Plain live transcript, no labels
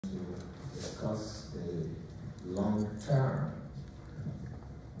discuss the long-term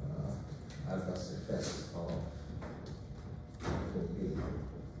adverse effects of ApoB.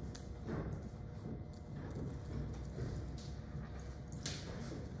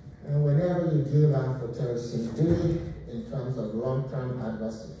 And whenever you give amphotericin D in terms of long-term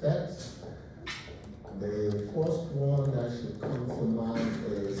adverse effects, the first one that should come to mind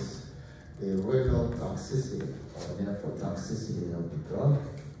is the renal toxicity, or nephrotoxicity of the drug.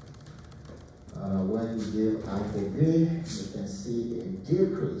 When you give ApoB, you can see a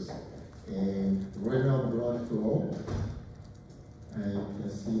decrease in renal blood flow, and you can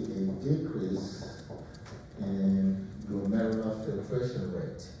see a decrease in glomerular filtration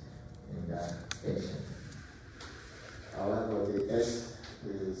rate in that patient. However, the S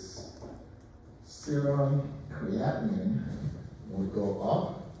is serum creatinine would go up,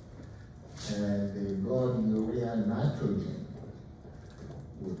 and the blood urea nitrogen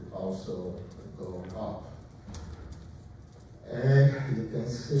would also go up. And you can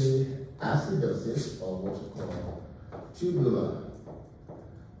see acidosis, or what you call tubular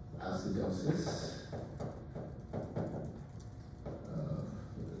acidosis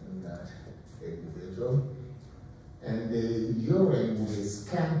in that individual. And the urine will be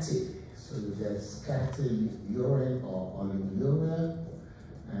scanty. So you get scanty urine or oliguria,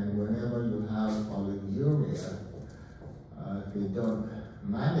 and whenever you have oliguria, if you don't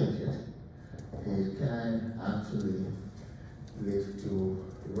manage it, it can actually lead to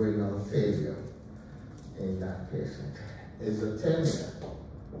renal failure in that patient. Azotemia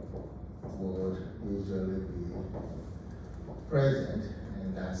would usually be present,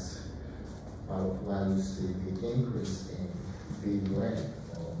 and that's part of why you see the increase in BUN,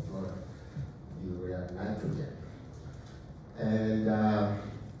 or blood urea nitrogen. And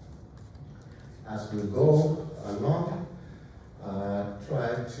as we go along, try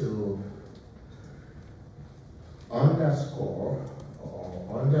to underscore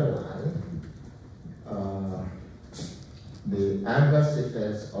or underline the adverse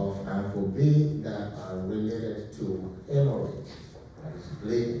effects of ApoB that are related to hemorrhage, that is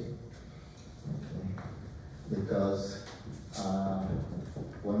bleeding. Okay. Because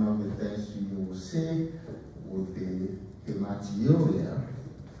one of the things you will see would be hematuria,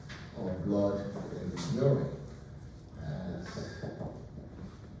 or blood in the urine, as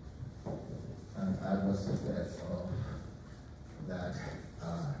an adverse effect of that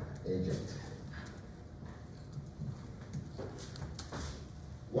agent.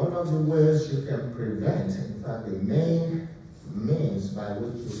 One of the ways you can prevent, in fact the main means by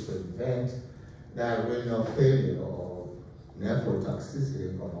which you prevent that renal failure or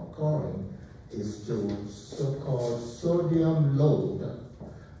nephrotoxicity from occurring, is to so-called sodium load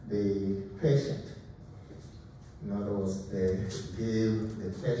the patient. In other words, they give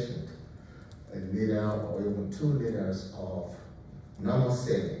the patient a liter or even 2 liters of normal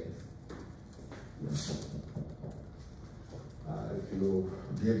saline. If you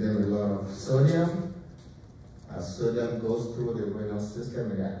give them a lot of sodium, as sodium goes through the renal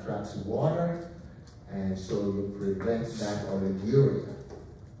system, it attracts water, and so you prevent that oliguria.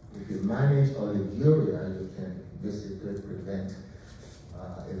 If you manage oliguria, you can basically prevent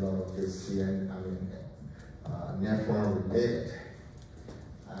a lot of this nephron-related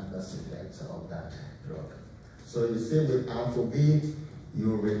adverse effects of that drug. So you see with ApoB,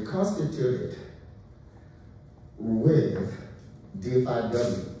 you reconstitute it with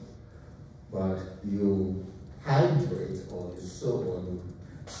D5W, but you hydrate or you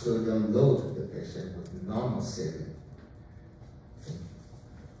sodium load the patient with normal saline.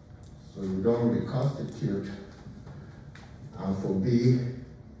 So you don't reconstitute ApoB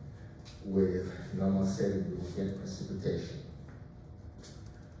with normal saline, you will get precipitation.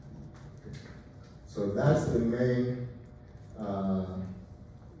 So that's the main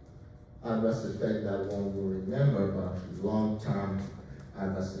adverse effect that one will remember about long-term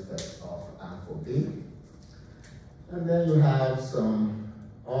adverse effects of ApoB. And then you have some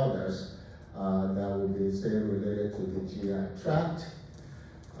others that will be, say, related to the GI tract.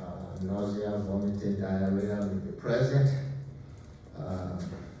 Nausea, vomiting, diarrhea may be present.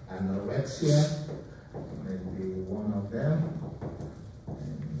 Anorexia may be one of them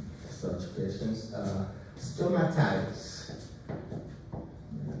in such patients. Stomatitis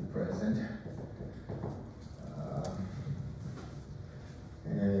may be present.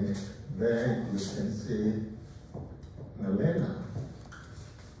 And then you can see melena,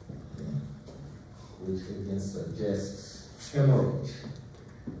 which again suggests hemorrhage.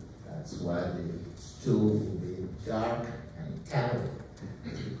 That's why the stool will be dark and tarry,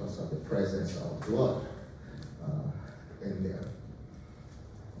 because of the presence of blood in there.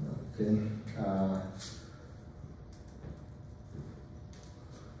 Okay.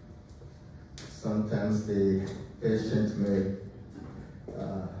 Sometimes the patient may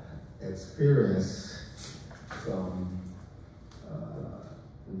experience some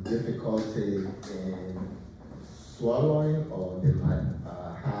difficulty in swallowing, or they might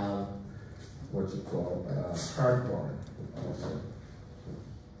have what you call heartburn also.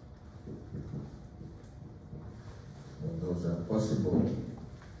 So those are possible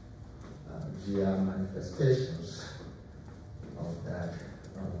GI manifestations of that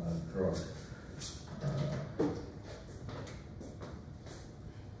drug.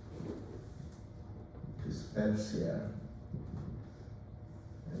 Dyspepsia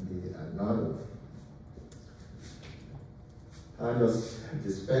and the another. How does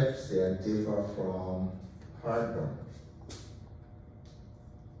dyspepsia differ from heartburn?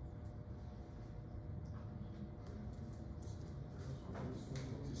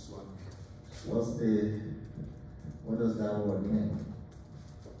 What does that word mean?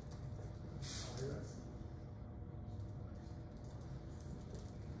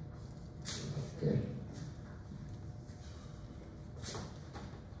 Okay.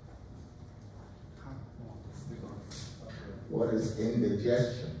 What is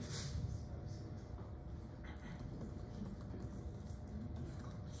indigestion?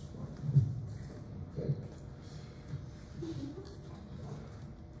 Okay.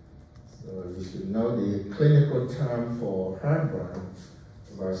 So you should know the clinical term for heartburn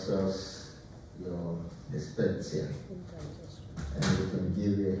versus your dyspepsia. And we can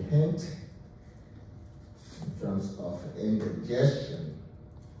give you a hint in terms of indigestion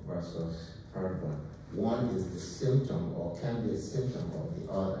versus heartburn. One is the symptom, or can be a symptom of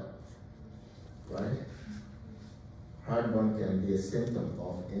the other, right? Heartburn can be a symptom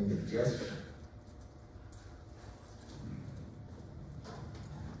of indigestion.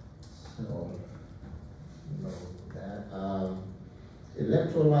 So, you know that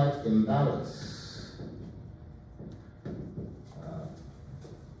electrolyte imbalance.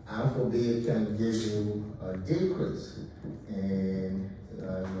 Alpha-B can give you a decrease in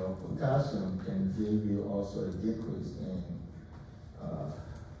your potassium, can give you also a decrease in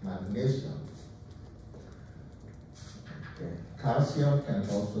magnesium. Okay. Calcium can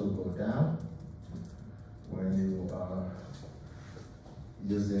also go down when you are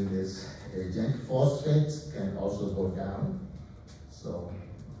using this agent. Phosphates can also go down. So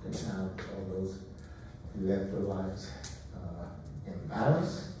you can have all those electrolytes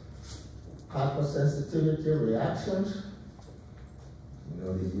imbalance. Hypersensitivity reactions, you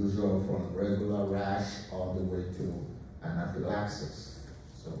know, the usual from regular rash all the way to anaphylaxis.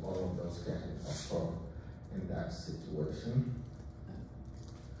 So all of those can occur in that situation.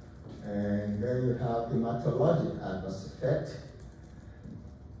 And then you have hematologic adverse effect.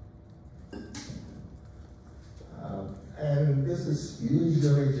 And this is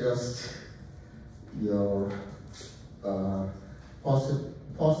usually just your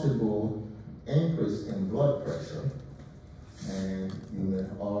possible increase in blood pressure, and you may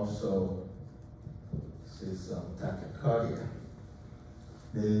also see some tachycardia.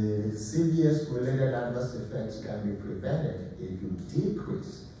 The serious related adverse effects can be prevented if you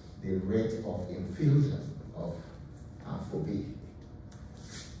decrease the rate of infusion of Alpha-B.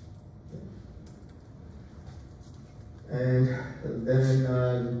 And then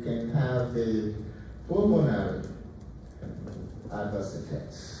you can have the pulmonary adverse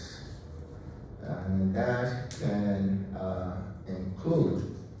effects. And that can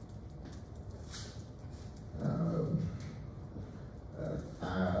include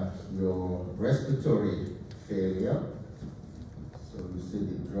your respiratory failure. So you see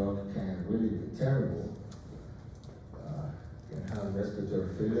the drug can really be terrible. You can have respiratory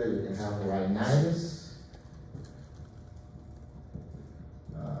failure, you can have rhinitis,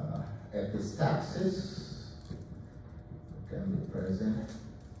 epistaxis can be present,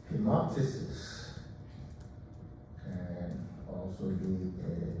 hemoptysis can also be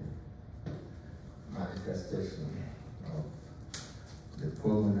a manifestation of the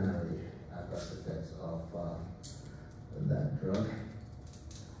pulmonary adverse effects of that drug.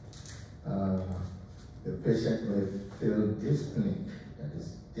 The patient may feel dyspneic, that is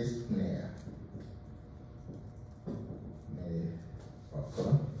dyspnea may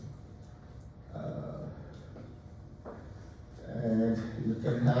occur. And you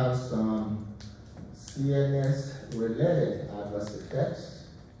can have some CNS-related adverse effects.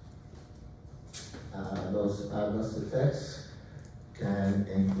 Those adverse effects can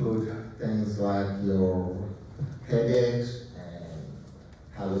include things like your headaches and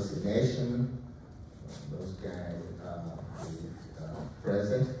hallucination. Those can be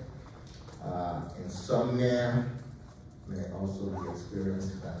present. insomnia may also be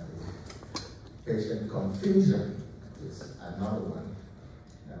experienced by the patient. Confusion is another one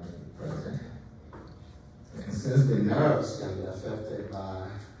that may be present. And since the nerves can be affected by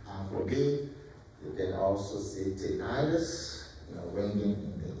amphobe, you can also see tinnitus, ringing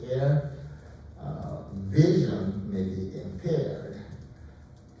in the ear. Vision may be impaired,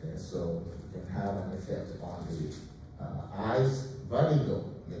 okay, so it can have an effect on the eyes. Vertigo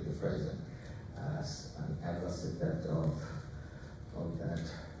may be present as an adverse effect of that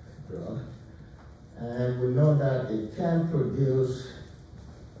drug. And we know that it can produce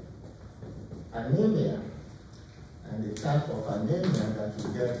anemia. And the type of anemia that you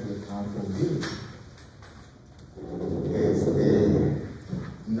get with amphobe is the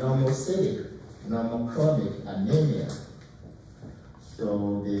normocytic, normochromic anemia.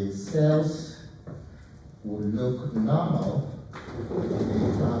 So the cells will look normal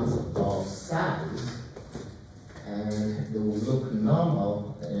in terms of size, and they will look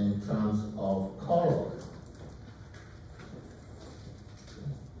normal in terms of color.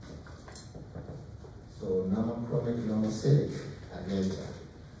 So normochromic, normocytic anemia.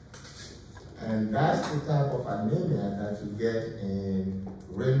 And that's the type of anemia that you get in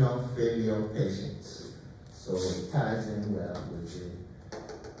renal failure patients. So it ties in well with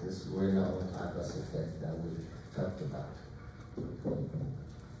this renal adverse effect that we talked about.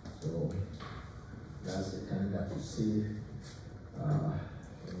 So that's the kind that you see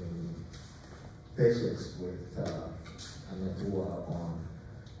in patients with who are on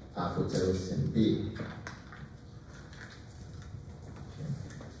amphotericin B. Okay.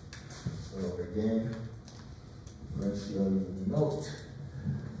 So again, make sure you note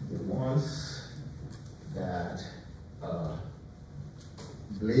the ones that are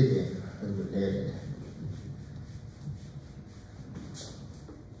bleeding related.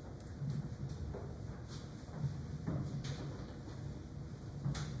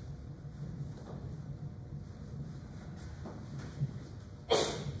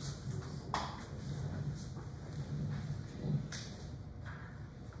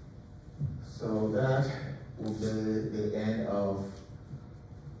 So that will be the end of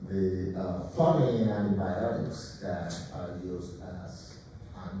the following antibiotics that are used as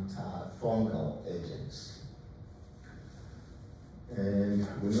anti-fungal agents. And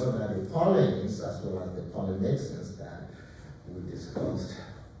we know that the pollens, as well as the polymyxins that we discussed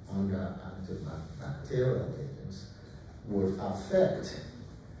under antibacterial agents, would affect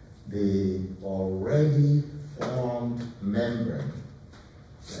the already formed membrane.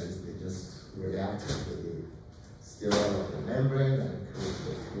 That is, they just react to the sterile of the membrane and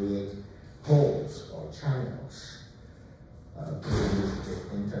create holes or channels through which the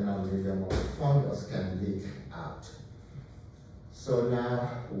internal medium of the fungus can leak out. So now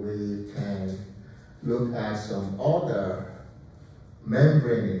we can look at some other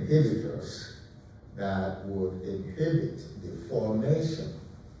membrane inhibitors that would inhibit the formation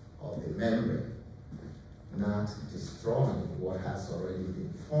of the membrane, not destroying what has already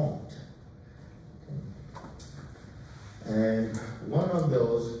been formed. Okay. And one of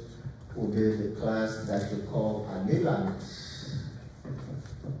those will be the class that you call anilamides.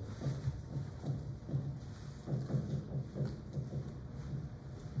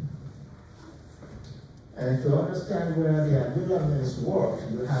 And to understand where the anilamides work,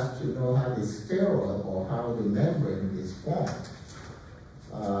 you have to know how the sterol or how the membrane is formed.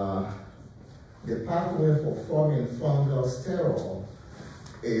 The pathway for forming fungal sterol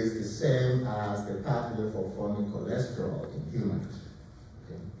is the same as the pathway for forming cholesterol in humans.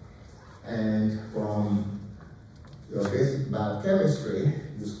 Okay? And from your basic biochemistry,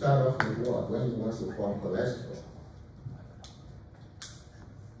 you start off with what? When you want to form cholesterol?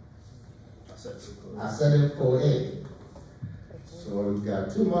 Acetyl-CoA. So you've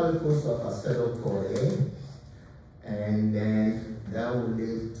got two molecules of acetyl-CoA, and then that will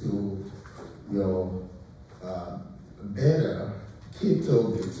lead to your beta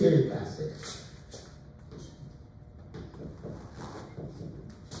ketobutyric acid.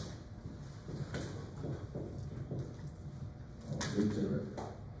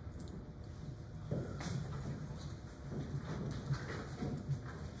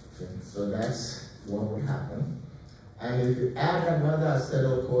 So that's what would happen. And if you add another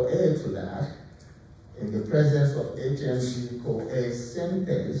acetyl-CoA to that, in the presence of HMG-CoA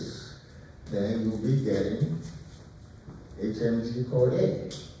synthase, then you'll be getting HMG-CoA.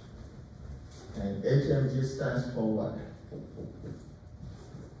 And HMG stands for what?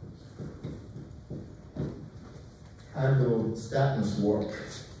 How do statins work?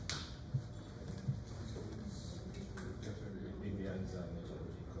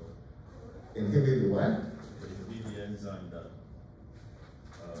 Inhibit the what? Inhibit the enzyme that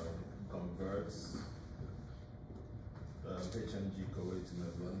converts HMG-CoA to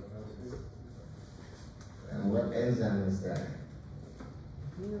mevalonic acid. And what enzyme is that?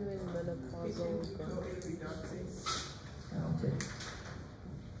 Human menopausal growth reductase. Okay.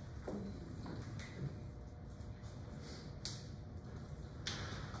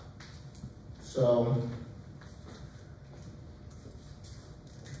 So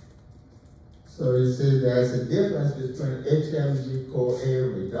you see there's a difference between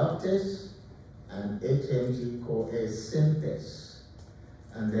HMG-CoA reductase and HMG-CoA synthase.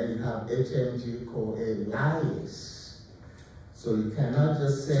 And then you have HMG-CoA lyase. So you cannot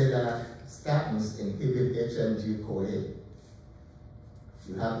just say that statins inhibit HMG-CoA.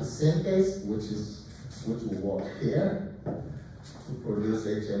 You have the synthase, which will work here to produce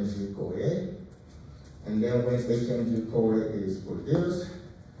HMG-CoA. And then when HMG-CoA is produced,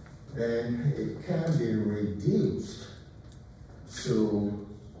 then it can be reduced to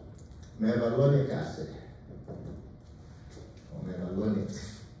mevalonic acid or mevalonate.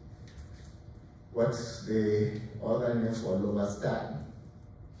 What's the other name for lovastatin?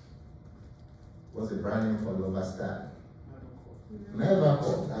 What's the brand name for lovastatin?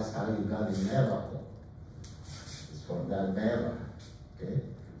 Mevacor. That's how you got the Mevacor. It's from that Meva. Okay?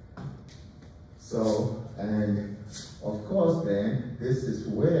 So, and of course then, this is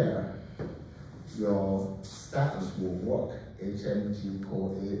where your statins will work,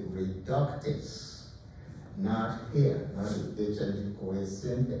 HMG-CoA reductase, not here, not the HMG-CoA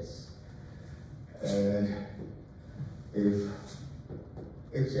synthase. And if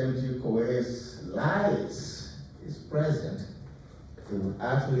HMG-CoA lyase is present, it will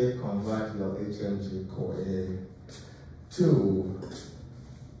actually convert your HMG-CoA to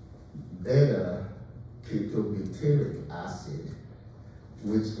beta ketobutyric acid,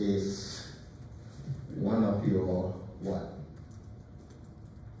 which is one of your what?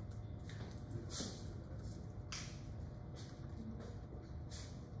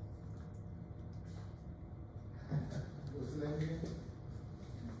 What's the name again?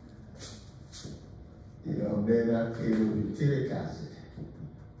 Your beta ketobutyric acid.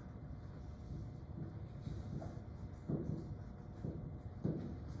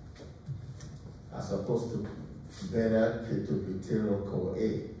 As opposed to beta ketobutyryl-CoA.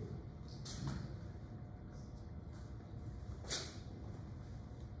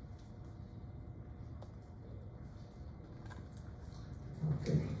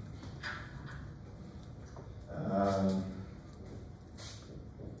 Okay.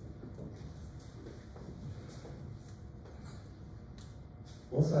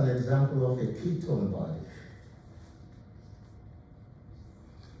 What's an example of a ketone body?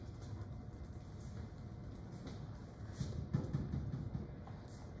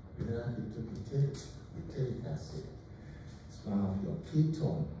 Butyric acid. It's one of your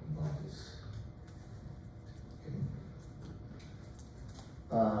ketone bodies. Okay.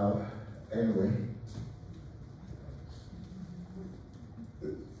 Anyway,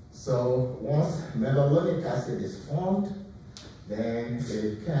 so once mevalonic acid is formed, then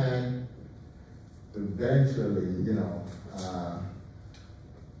it can eventually,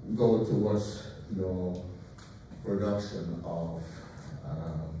 go towards your production of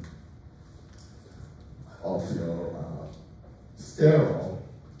your sterol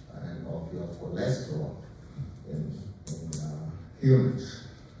and of your cholesterol in humans.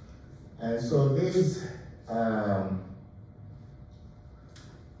 And so these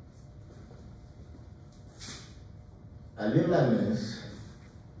allylamines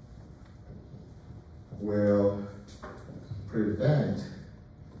will prevent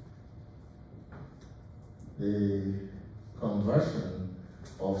the conversion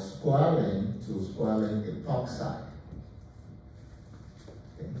of squalene to squalene epoxide.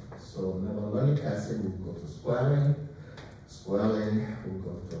 Okay. So mevalonic acid will go to squalene, squalene will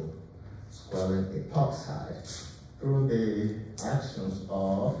go to squalene epoxide through the actions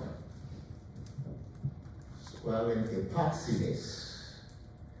of squalene epoxidase.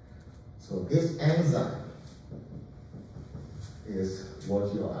 So this enzyme is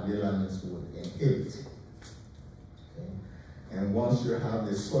what your allylamines would inhibit. Okay. And once you have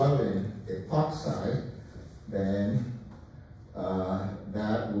the squalene epoxide, then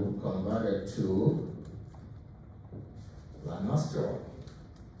that will convert it to lanosterol.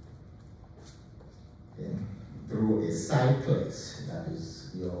 Okay. Through a cyclase, that is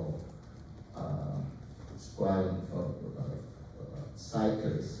your squalene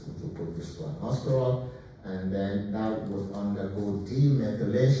cyclase, which will produce lanosterol, and then that would undergo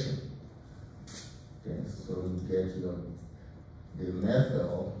demethylation. Okay, so you get your the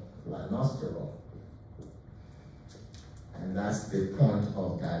methyl lanosterol lanosterol. And that's the point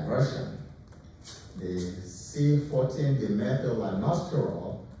of diversion. The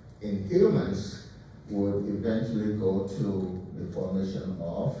C14-demethyl-lanosterol in humans would eventually go to the formation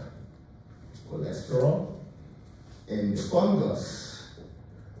of cholesterol. In the fungus,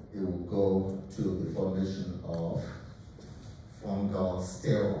 it will go to the formation of fungal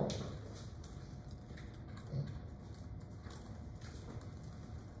sterol.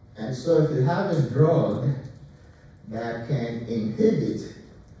 And so if you have a drug that can inhibit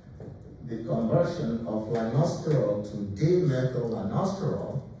the conversion of lanosterol to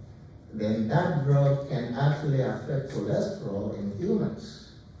dimethylanosterol, then that drug can actually affect cholesterol in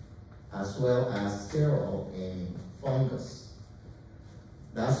humans, as well as sterol in fungus.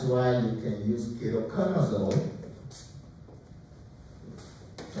 That's why you can use ketoconazole.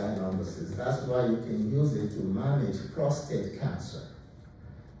 That's why you can use it to manage prostate cancer,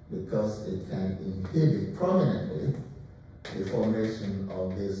 because it can inhibit prominently the formation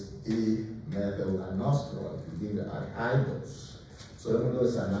of this dimethylanosterol if you give it at high dose. So even though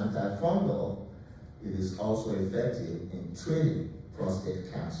it's an antifungal, it is also effective in treating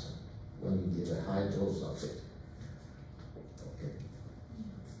prostate cancer when you give a high dose of it. Okay.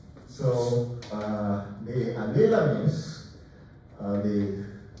 So the anilamines, the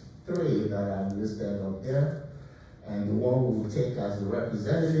three that I've listed up there, and the one we will take as the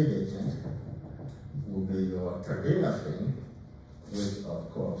representative agent will be your terbinafine, which of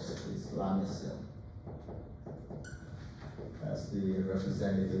course is Lamisil. That's the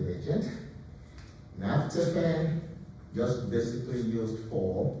representative agent. Naphthalene, just basically used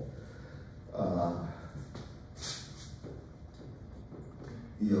for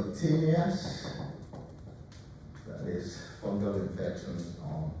euthymias, that is fungal infections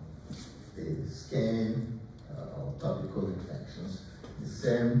on the skin, or topical infections. The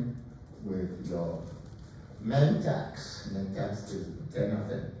same with your Mentax. Mentax is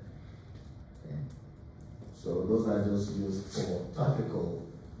tenofin. Okay. So those are just used for topical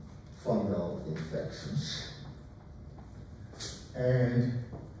fungal infections. And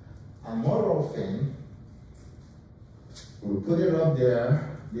amorphine, we put it up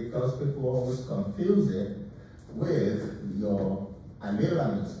there because people always confuse it with your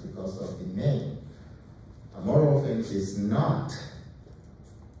anilamines because of the name. Amorphine is not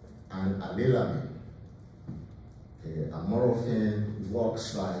an anilamine. Okay. Amorphine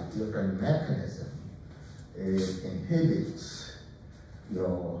works by different mechanisms. It inhibits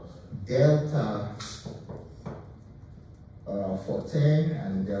your delta 14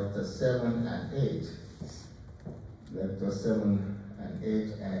 and delta 7 and 8. Delta 7 and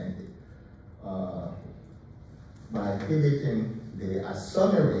 8, and by inhibiting the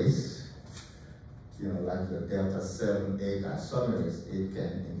isomerase, like the delta 7, 8 isomerase, it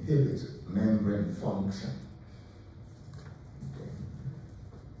can inhibit membrane function. Okay.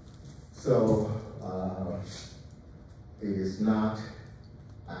 So it is not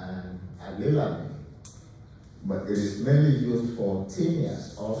an anilamine, but it is mainly used for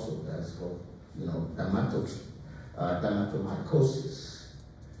tinnitus also. That's for dermatomycosis.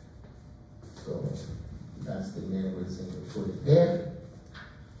 So that's the main reason we put it there.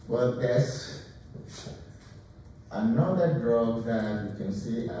 Well, there's another drug that you can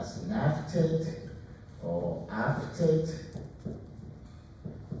see as naftate or aftate.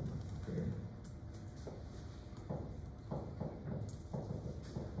 Okay.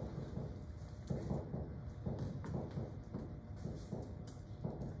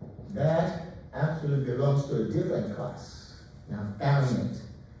 That actually belongs to a different class, naphthalate.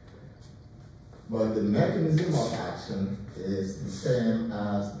 But the mechanism of action is the same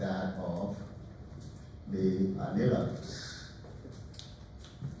as that of the anilamines.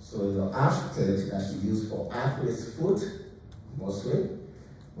 So your aftate that you use for athlete's foot, mostly,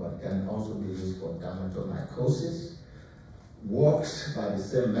 but can also be used for dermatomycosis, works by the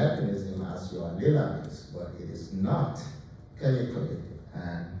same mechanism as your anilamines, but it is not chemically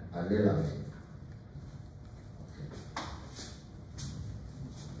an anilamine.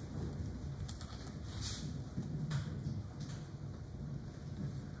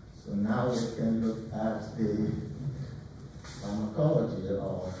 So now we can look at the pharmacology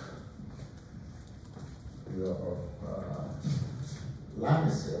of your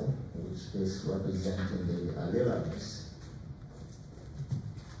Lamisil, which is representing the anilamines.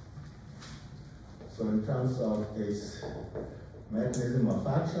 So in terms of its mechanism of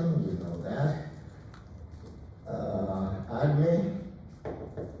action, we know that. ADME,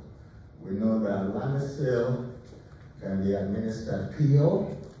 we know that Lamisil can be administered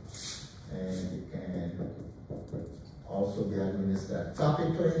PO, and it can also also be administered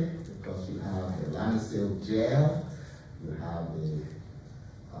topically because you have the Lamisil gel, you have the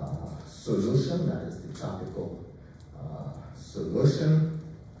solution, that is the topical solution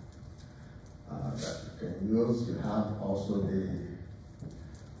that you can use. You have also the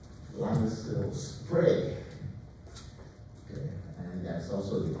Lamisil spray, okay, and there's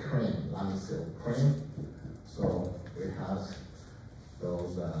also the cream, Lamisil cream. So it has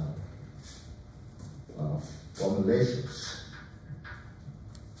those formulations.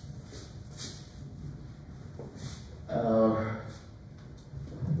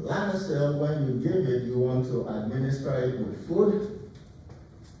 Lamisil, when you give it, you want to administer it with food,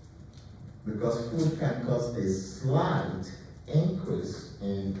 because food can cause a slight increase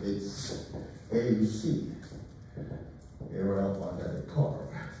in its AUC, area under the curve.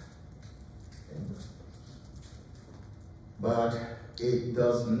 Okay. But it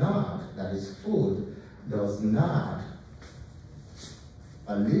does not, that is food, does not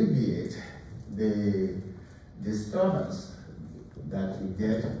alleviate the disturbance that you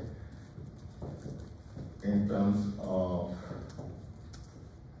get in terms of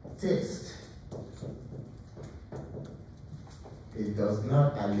taste. It does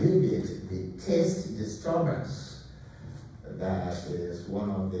not alleviate the taste disturbance that is one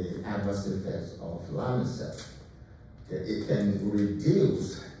of the adverse effects of Lamisil. It can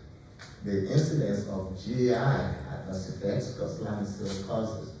reduce the incidence of GI adverse effects because Lamisil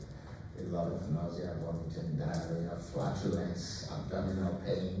causes a lot of nausea, vomiting, diarrhea, flatulence, abdominal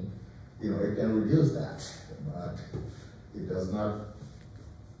pain. You know, it can reduce that, but it does not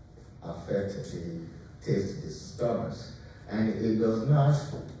affect the taste disturbance. And it does not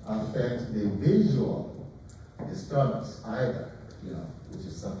affect the visual disturbance either, you know, which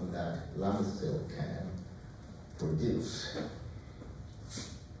is something that Lamisil can produce.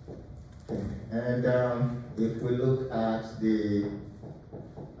 And if we look at the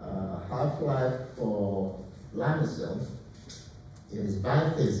half-life for Lamisil, it is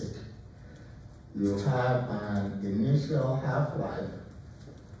biphasic. You have an initial half-life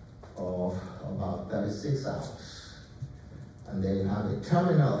of about 36 hours. And then you have a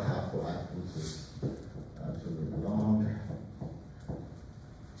terminal half-life, which is actually long,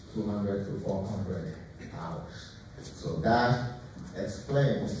 200 to 400 hours. So that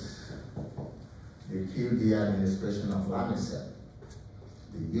explains the QD administration of Lamisil.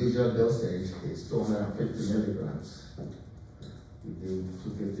 The usual dosage is 250 milligrams. We do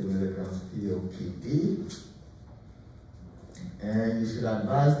 250 milligrams POPD. And you should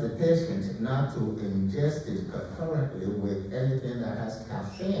advise the patient not to ingest it concurrently with anything that has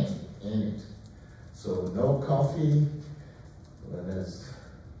caffeine in it. So no coffee, whether it's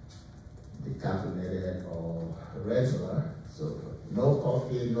decaffeinated or regular. So no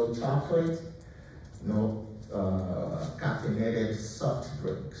coffee, no chocolate, no caffeinated soft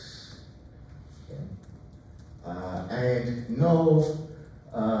drinks. Okay. And no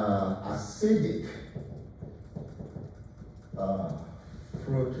acidic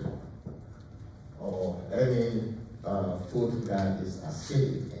fruit or any food that is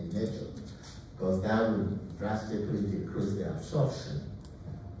acidic in nature, because that will drastically decrease the absorption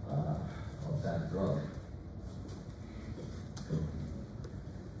of that drug.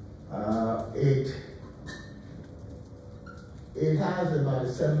 It has about a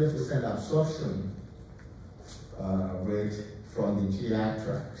 70% absorption rate from the GI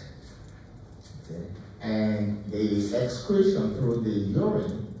tract. Okay? And the excretion through the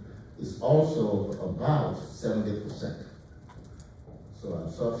urine is also about 70%. So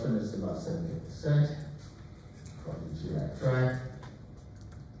absorption is about 70% from the GI tract.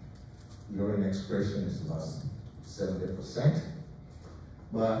 Urine excretion is about 70%.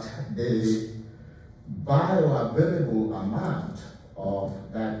 But the bioavailable amount of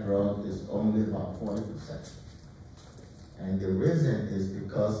that drug is only about 40%. And the reason is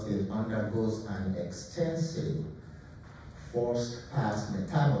because it undergoes an extensive forced pass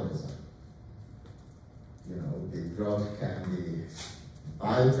metabolism. You know, the drug can be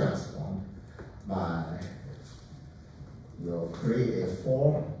biotransformed by your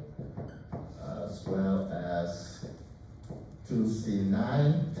 3A4 as well as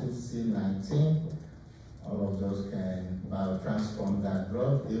 2C9, 2C19. All of those can biotransform that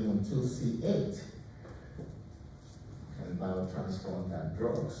drug, even 2C8 can biotransform that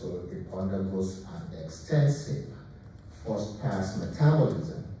drug. So it undergoes an extensive forced pass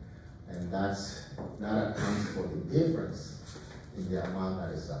metabolism, and that accounts for the difference in the amount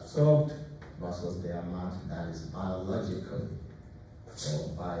that is absorbed versus the amount that is biologically or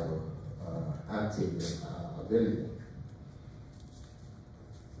bioactively available.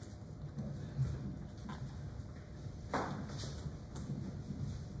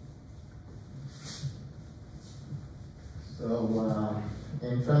 So,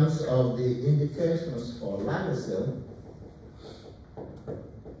 in terms of the indications for Lamisil,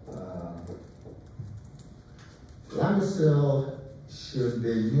 Lamisil should be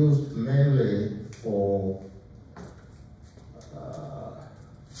used mainly for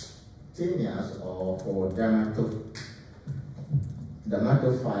tinnias or for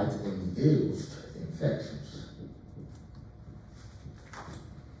dermatophyte-induced infections.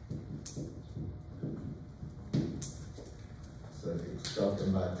 So if you're talking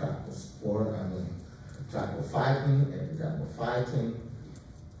about trachophyton, epidemophyton,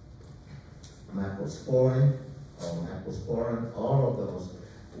 macrosporin, all of those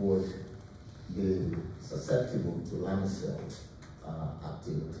would be susceptible to Lamisil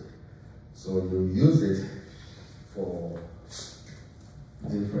activity. So you use it for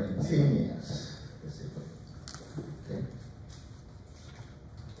different tinnias, basically. Okay.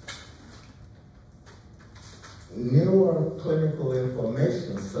 Newer clinical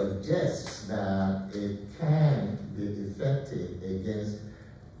information suggests that it can be effective against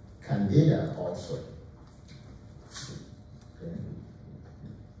Candida also. Okay.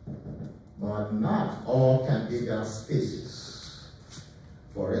 But not all Candida species.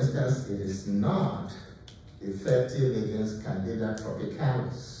 For instance, it is not effective against Candida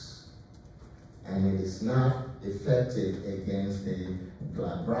tropicalis, and it is not effective against the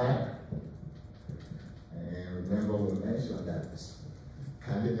glabrata. And remember we mentioned that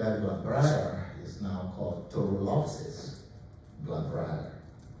Candida glabrata is now called Turulopsis glabrata.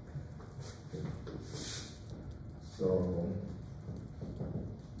 So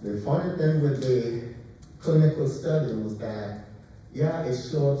the funny thing with the clinical study was that, yeah, it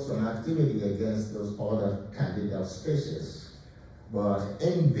showed some activity against those other Candida species, but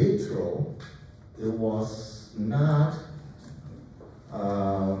in vitro, it was not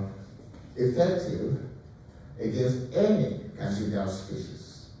effective against any Candida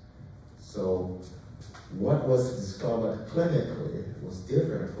species. So what was discovered clinically was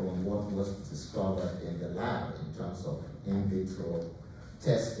different from what was discovered in the lab in terms of in vitro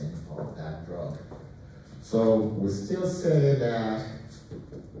testing of that drug. So we still say that,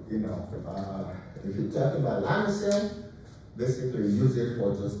 if you're talking about Lamisil, basically use it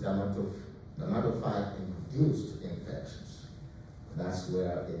for just dermatophyte-induced infections. That's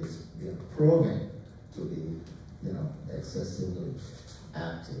where it is being proven to be, excessively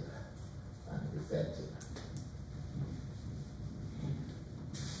active and effective.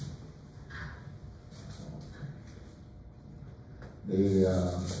 The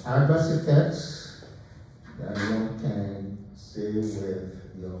adverse effects that one can see with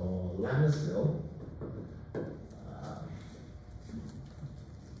your Lamisil,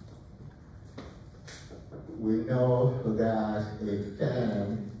 we know that it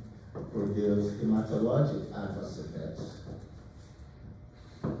can produce hematologic adverse effects.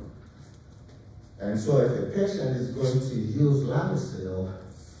 And so if a patient is going to use Lamisil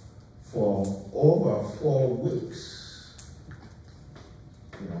for over 4 weeks,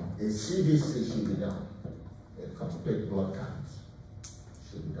 a CBC should be done. A complete blood count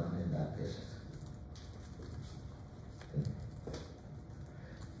should be done in that patient. Okay.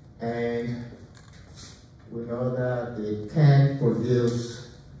 And we know that it can produce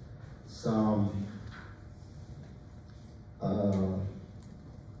some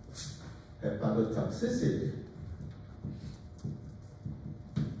hepatotoxicity.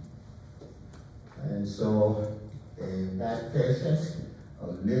 And so in that patient, a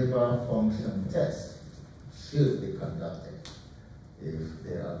liver function test should be conducted if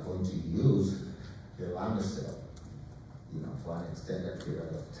they are going to use the Lamisil, for an extended period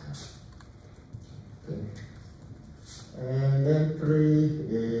of time. Okay. And then 3,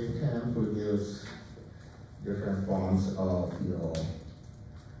 it can produce different forms of your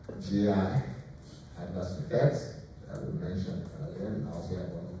GI adverse effects that we mentioned earlier, nausea,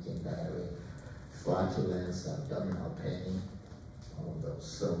 vomiting, diarrhea, flatulence, abdominal pain, all of those.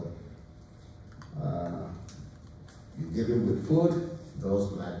 So you give it with food,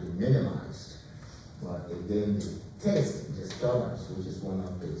 those might be minimized. But again, the taste disturbance, which is one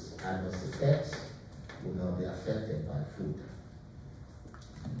of these adverse effects, will not be affected by food.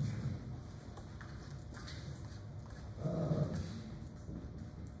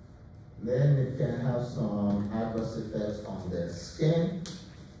 Then it can have some adverse effects on the skin,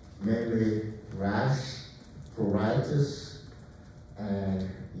 mainly rash, pruritus, and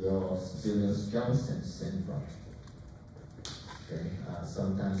your Stevens-Johnson syndrome. Okay,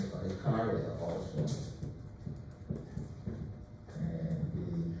 sometimes urticaria also, and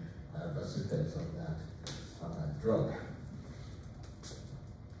the adverse effects of that drug.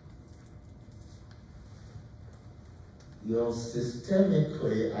 your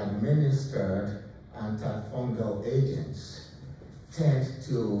systemically administered antifungal agents tend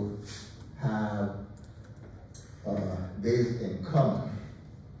to have this in common,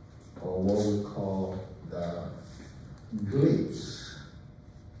 or what we call the GLIPs.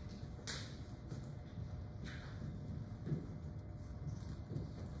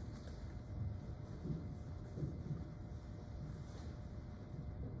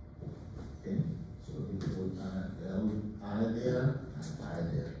 Okay, so we put I there and I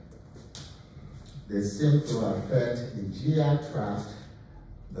there. They seem to affect the GI tract,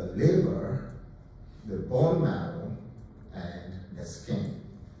 the liver, the bone marrow, and the skin.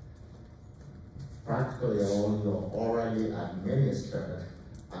 Practically all your orally administered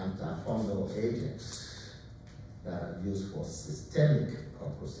antifungal agents that are used for systemic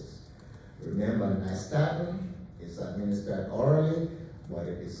purposes. Remember, nystatin is administered orally, but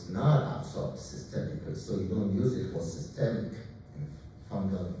it is not absorbed systemically, so you don't use it for systemic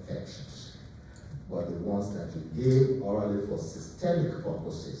fungal infections. But the ones that you give orally for systemic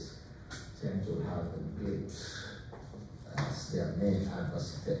purposes tend to have the GLIPs as their main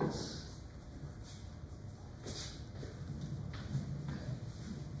adverse effects.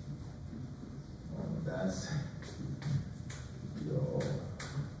 That's your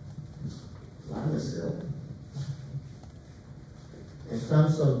Lamisil. In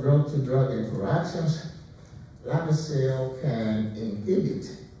terms of drug-to-drug interactions, Lamisil can inhibit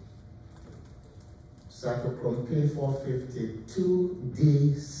cytochrome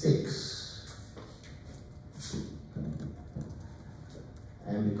P452D6.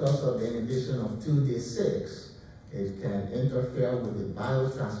 And because of the inhibition of 2D6, it can interfere with the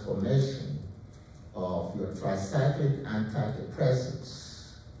biotransformation of your tricyclic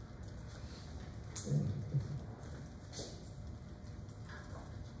antidepressants. Okay.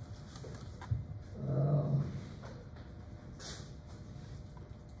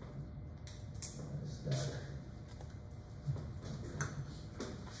 What is that?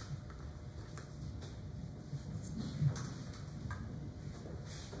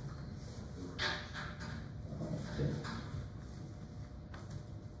 Okay.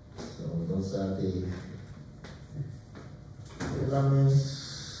 So those are the vitamins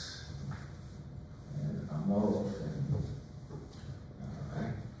and amorphine. All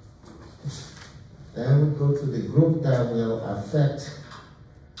right. Then we go to the group that will affect,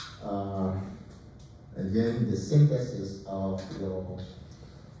 again, the synthesis of your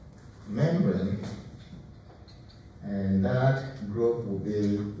membrane, and that group will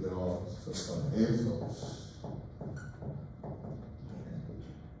be your azoles.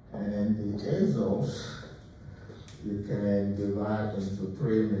 And the azoles, you can divide into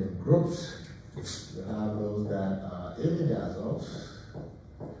three main groups. You have those that are imidazoles,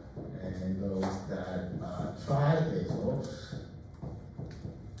 and those that are triazoles,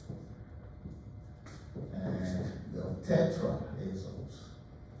 and the tetraazoles.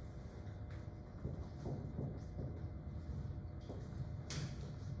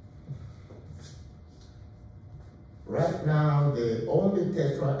 Right now, the only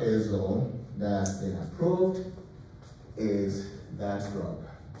tetraazole that's been approved is that drug,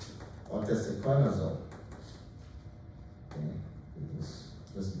 oteseconazole. Okay. It was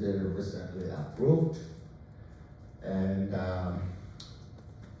just very recently approved, and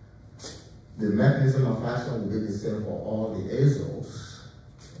the mechanism of action will be the same for all the azoles.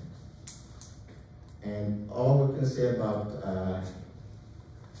 And all we can say about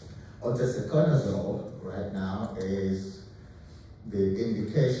oteseconazole right now is the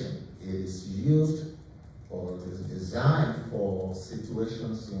indication. It is used or it is designed for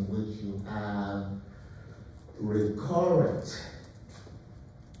situations in which you have recurrent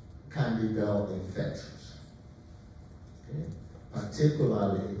candidal infections, okay?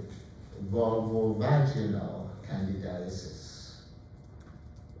 Particularly vulvovaginal candidiasis.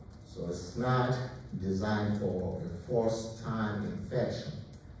 So it's not designed for a first-time infection.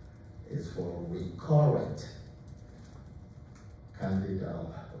 It's for recurrent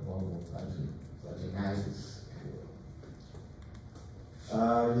candidal vulvovaginitis.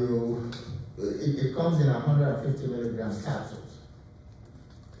 It comes in 150 milligram capsules.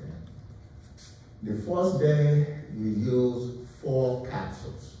 Okay. The first day you use 4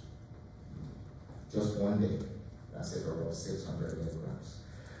 capsules, just one day. That's it, about 600 milligrams.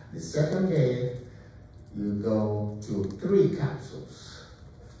 The second day you go to 3 capsules,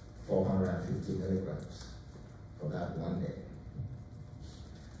 450 milligrams for that one day.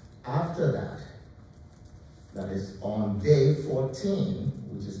 After that, that is on day 14,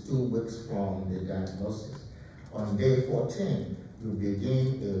 which is 2 weeks from the diagnosis. On day 14, you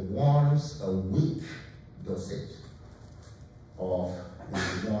begin a once a week dosage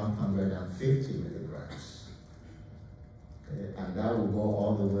and that will go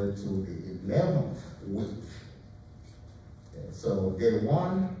all the way to the 11th week. Okay, so day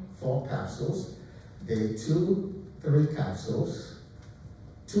 1, 4 capsules. Day 2, 3 capsules.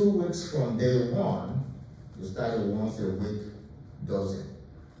 2 weeks from day 1, you start a once a week dosing.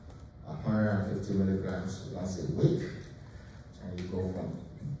 150 milligrams once a week, and you go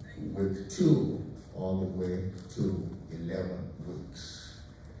from week 2 all the way to 11 weeks.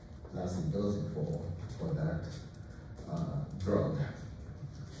 That's the dosing for that drug.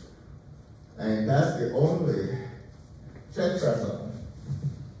 And that's the only tetrazole.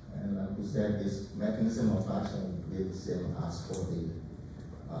 And like we said, this mechanism of action will be the same as for the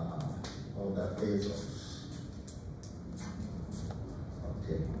other azoles.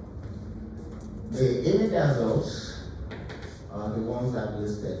 Okay. The imidazoles are the ones I've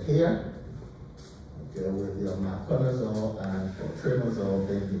listed here. Okay, with your marconazole and fotranazole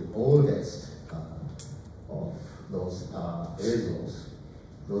being the oldest of those azoles.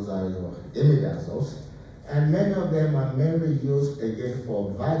 Those are your imidazoles. And many of them are mainly used again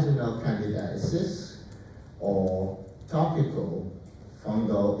for vaginal candidiasis or topical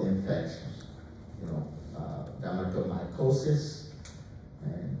fungal infections. You know, dermatomycosis,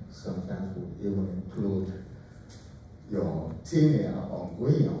 and sometimes we even include your tinea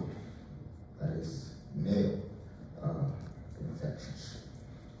unguium, that is nail infections.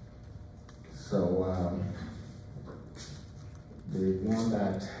 So the one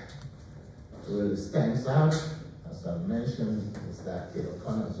that really stands out, as I mentioned, is that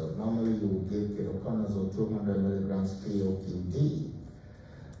ketoconazole. Normally you will give ketoconazole 200 milligrams POQD,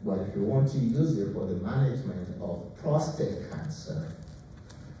 but if you want to use it for the management of prostate cancer,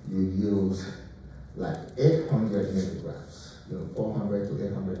 you use like 800 milligrams, 400 to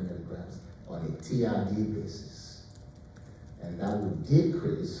 800 milligrams on a TRD basis. And that will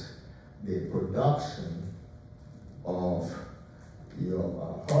decrease the production of your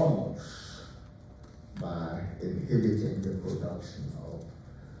hormones by inhibiting the production of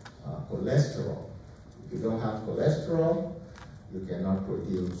cholesterol. If you don't have cholesterol, you cannot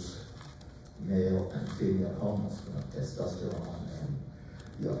produce male and female hormones, testosterone and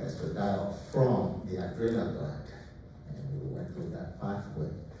your estradiol from the adrenal gland. And we went through that pathway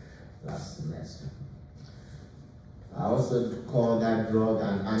last semester. I also call that drug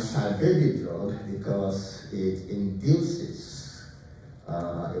an anti-baby drug because it induces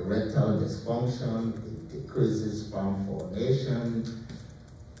erectile dysfunction, it decreases sperm formation,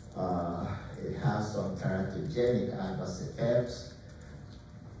 it has some teratogenic adverse effects,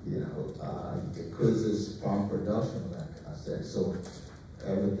 it decreases sperm production, like I said. So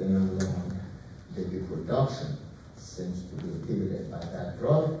everything around baby production seems to be inhibited by that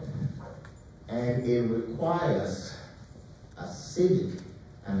drug. And it requires an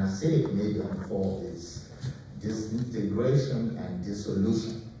acidic medium for its disintegration and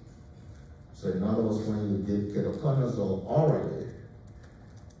dissolution. So in other words, when you give ketoconazole orally,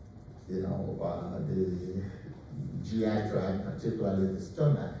 the GI tract, particularly the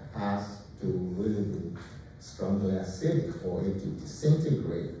stomach, has to really be strongly acidic for it to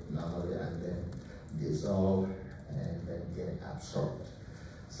disintegrate normally and then dissolve and then get absorbed.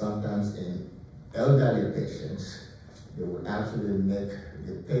 Sometimes in elderly patients, they will actually make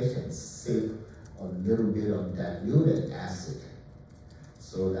the patient sip a little bit of diluted acid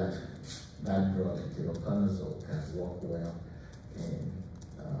so that that drug, ketoconazole, can work well in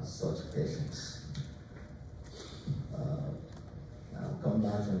such patients. I'll come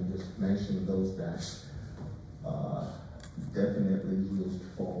back and just mention those that are definitely used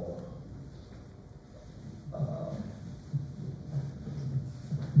for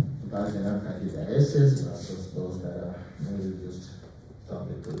vaginal candidiasis versus those that are mainly used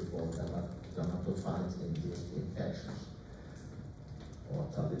topically for dermatophyte-induced infections or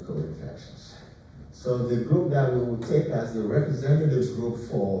topical infections. So the group that we will take as the representative group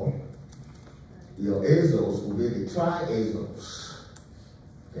for your azoles will be the triazoles.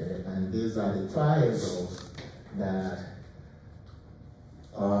 Okay, and these are the triazoles that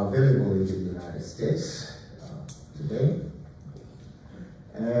are available in the United States today.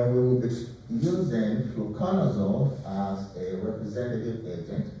 And we will be using fluconazole as a representative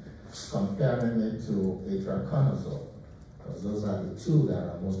agent, comparing it to itraconazole, because those are the two that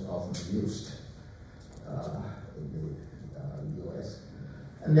are most often used in the US.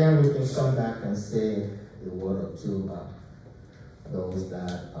 And then we can come back and say a word or two about those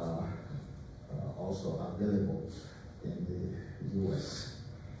that are also available in the US.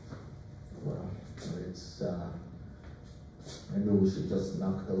 Well, it's maybe we should just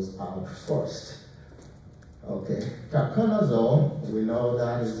knock those out first. Okay, taconazole, we know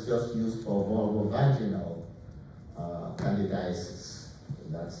that is just used for vulvovaginal candidiasis.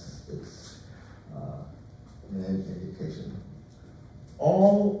 That's its main indication.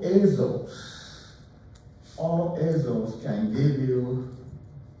 All azoles can give you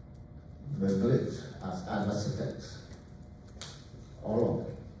the GLIT as adverse effects. All of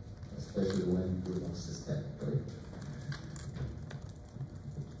them, especially when given systemically.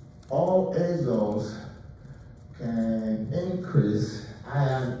 All azoles can increase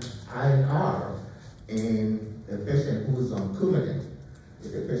INR in a patient who's on Coumadin.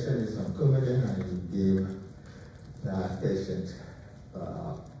 If a patient is on Coumadin and you give that patient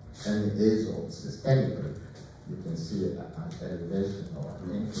any azole systemically, you can see an elevation or an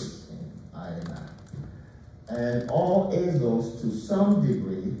increase in INR. And all azoles, to some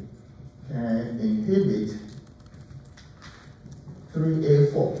degree, can inhibit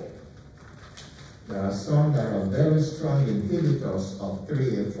 3A4. There are some that are very strong inhibitors of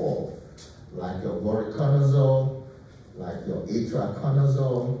 3A4, like your voriconazole, like your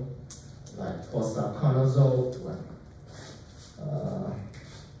itraconazole, like posaconazole,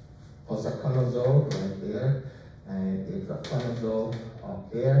 posaconazole right there, and itraconazole up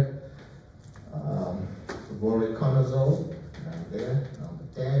there. Voriconazole right there, number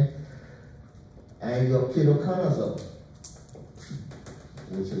 10, and your ketoconazole,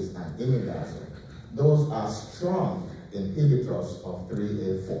 which is an imidazole. Those are strong inhibitors of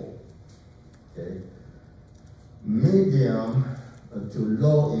 3A4. Okay? Medium to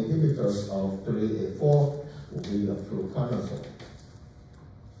low inhibitors of 3A4 will be your fluconazole.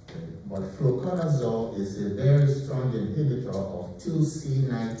 Okay? But fluconazole is a very strong inhibitor of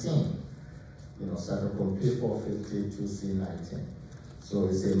 2C19. You know, cytochrome P450, 2C19. So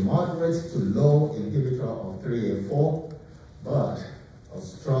it's a moderate to low inhibitor of 3A4, but a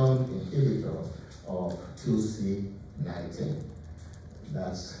strong inhibitor of 2C19.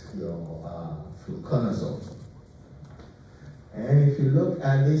 That's your fluconazole. And if you look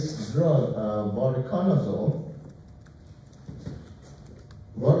at this drug, voriconazole,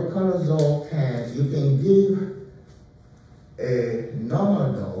 you can give a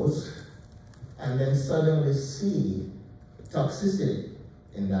normal dose and then suddenly see toxicity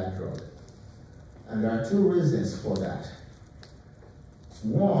in that drug. And there are two reasons for that.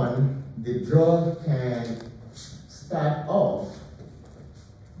 One, the drug can start off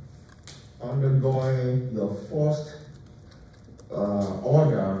undergoing your first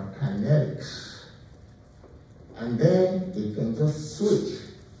order kinetics, and then it can just switch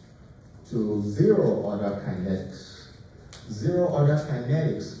to zero order kinetics. Zero order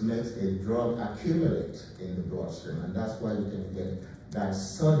kinetics makes a drug accumulate in the bloodstream, and that's why you can get that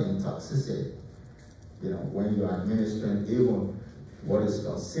sudden toxicity. You know, when you're administering even what is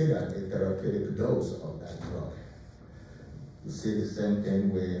considered a therapeutic dose of that drug. You see the same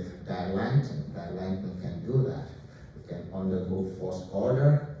thing with dilantin. Dilantin can do that. It can undergo first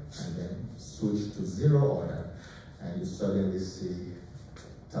order and then switch to zero order, and you suddenly see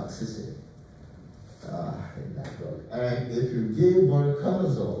toxicity in that drug. And if you give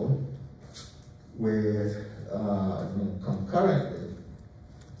voriconazole with concurrently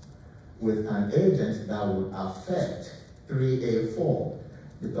with an agent that would affect 3A4,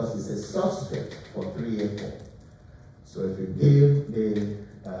 because it's a substrate for 3A4. So if you give the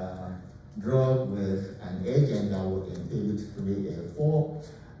drug with an agent that would inhibit 3A4,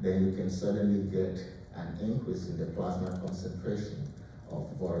 then you can suddenly get an increase in the plasma concentration of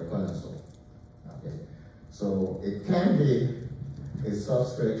voriconazole. Okay, so it can be a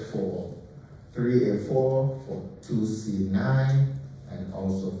substrate for 3A4, for 2C9, and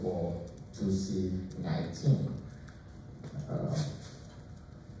also for 2C19.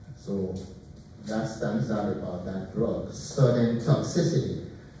 So that stands out about that drug. Sudden toxicity,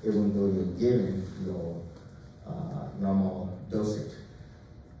 even though you're giving your normal dosage.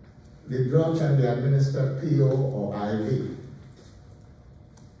 The drug can be administered PO or IV.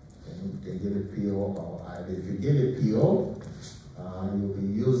 You can give it PO or IV. If you give it PO, you'll be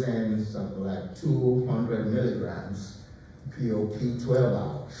using something like 200 milligrams POP 12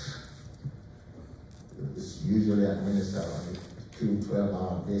 hours. It's usually administered on a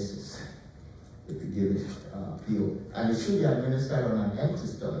 12-hour basis if you give it PO. And it should be administered on an empty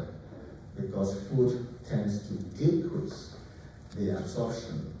stomach because food tends to decrease the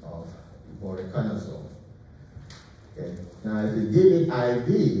absorption of voriconazole. Okay. Now, if you give it IV,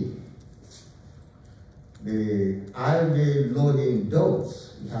 the IV loading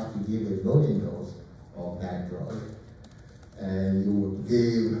dose, you have to give a loading dose of that drug. And you would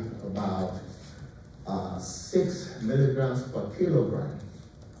give about 6 milligrams per kilogram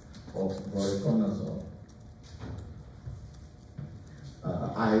of voriconazole.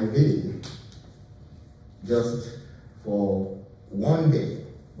 IV, just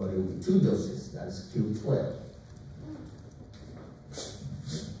 2 doses, that's Q12.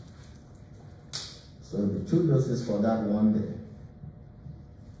 So it'll be 2 doses for that 1 day.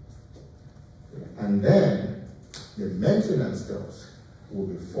 And then the maintenance dose will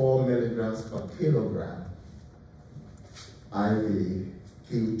be 4 milligrams per kilogram IV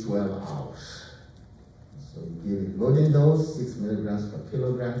Q12 hours. So you give it loading dose, 6 milligrams per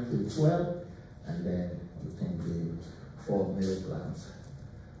kilogram Q12, and then you can give 4 milligrams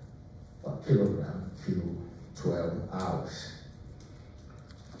per kilogram Q12 hours.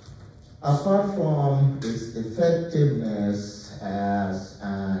 Apart from its effectiveness as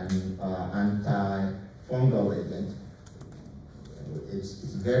an anti-fungal agent,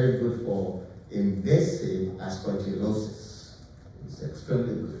 it's very good for invasive aspergillosis. It's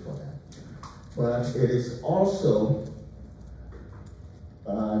extremely good for that. But it is also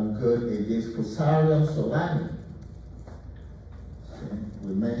good against Fusarium solani. Okay.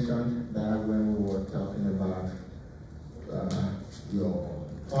 We mentioned that when we were talking about your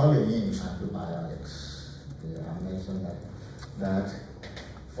calling antibiotics. Okay. I mentioned that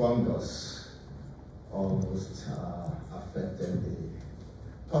fungus almost affected the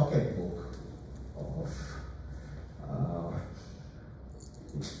pocketbook of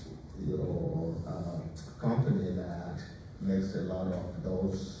your company that makes a lot of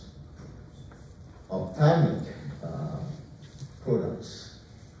those ophthalmic products,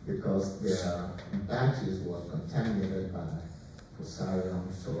 because their batches were contaminated by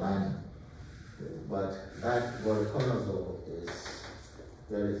Fusarium solani. But that voriconazole is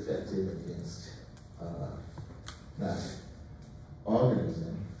very effective against that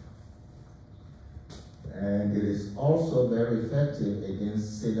organism. And it is also very effective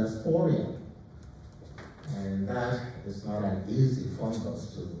against Pseudosporium. And that is not an easy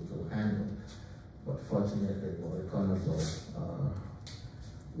fungus to handle. But fortunately, voriconazole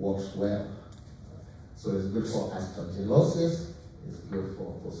works well. So it's good for aspergillosis, it's good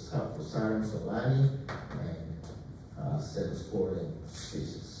for Fusarium solani and Pseudosporium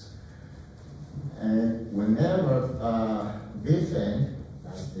species. And whenever Bifen,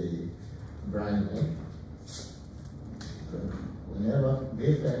 that's the brand name, whenever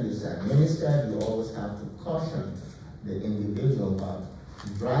Bifen is administered, you always have to caution the individual about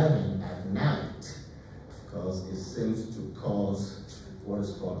driving at night, because it seems to cause what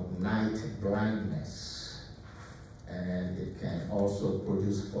is called night blindness. And it can also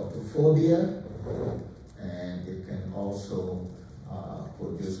produce photophobia, and it can also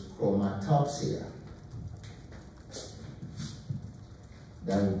produce chromatopsia.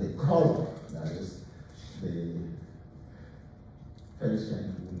 That is the color, that is the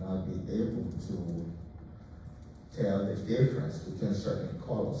patient will not be able to tell the difference between certain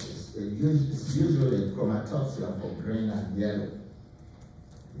colors. It's usually chromatopsia for green and yellow.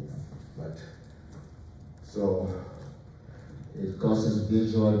 But so it causes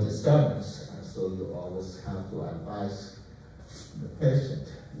visual disturbance, and so you always have to advise the patient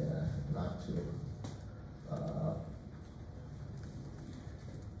not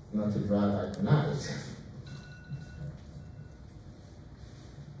to drive at night.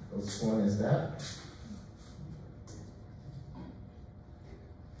 Whose phone is that?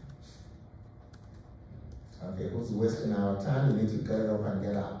 Okay, who's wasting our time? We need to get up and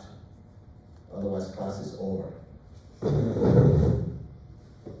get out. Otherwise, class is over.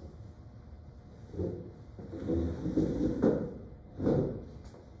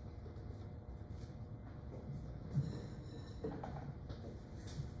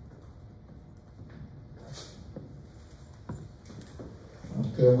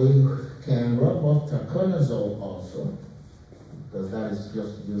 Okay, we can rub off taconazole also, because that is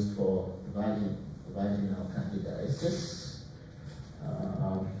just used for vaginal candidiasis.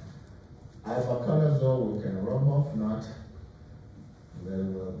 Ibuconazole we can rub off, not very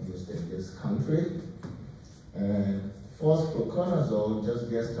well used in this country. And fosfluconazole just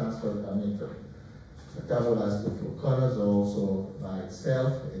gets transferred, metabolized to fluconazole, so by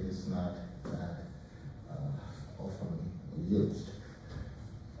itself it is not that often used.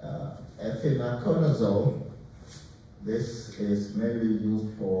 Efinaconazole, this is mainly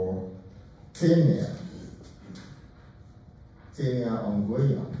used for tinea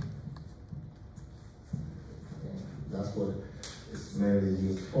unguium. That's what it's mainly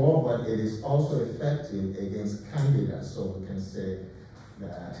used for, but it is also effective against candida, so we can say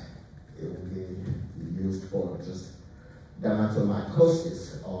that it will be used for just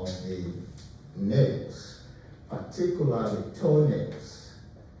dermatomycosis of the nails, particularly toenails.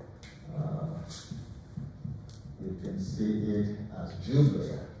 You can see it as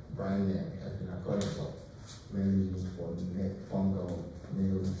Jublia, brand name, efinaconazole, mainly used for fungal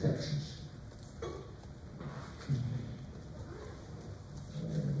nail infections.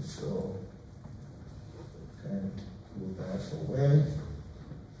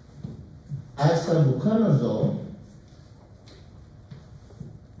 Oxabuconazole,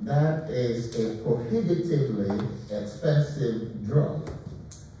 that is a prohibitively expensive drug,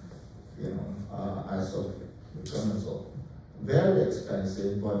 isobuconazole. Very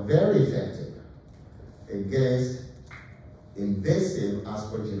expensive, but very effective against invasive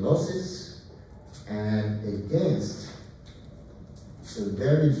aspergillosis and against a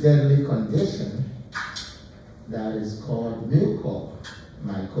very deadly condition that is called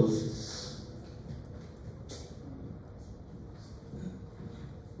mucormycosis.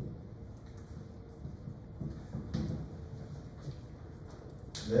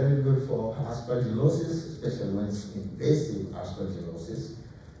 Very good for aspergillosis, especially when it's invasive aspergillosis,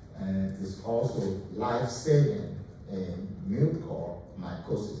 and it's also life-saving in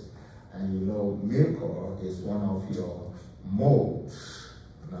mucormycosis. And you know, mucor is one of your molds,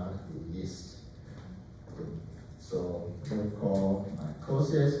 not the yeast. So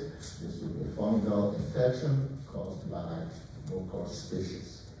mucormycosis, this will be a fungal infection caused by mucor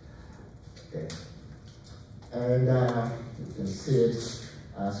species. Okay, and you can see it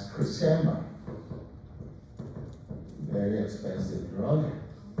as Cresema, very expensive drug,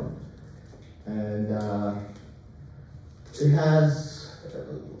 and it has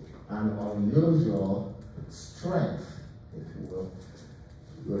an unusual strength, if you will.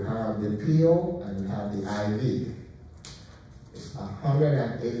 You have the PO and you have the IV. It's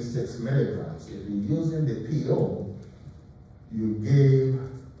 186 milligrams. If you're using the PO, you give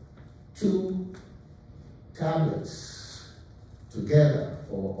 2 tablets together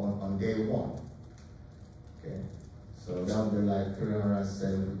on day 1. Okay, so that would be like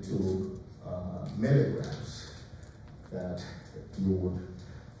 372 milligrams that you would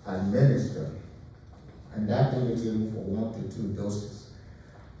administer, and that will be given for 1 to 2 doses.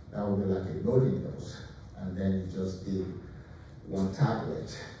 That would be like a loading dose, and then you just give 1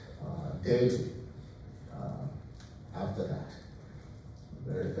 tablet daily after that.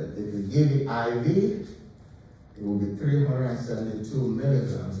 Very effective. If you give it IV, it will be 372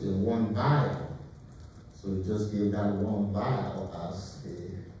 milligrams in 1 vial. So you just give that 1 vial as the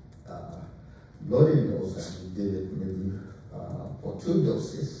loading dose, and you give it maybe for 2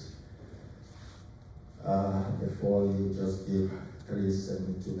 doses before you just give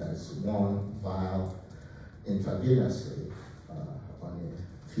 372. That's 1 vial intravenously on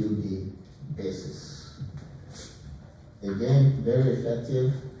a QD basis. Again, very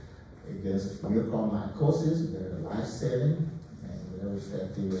effective against mucormycosis, very life-saving, and very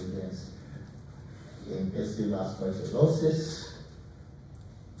effective against invasive aspergillosis.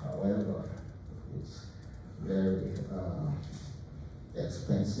 However, it's very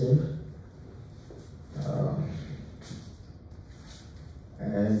expensive.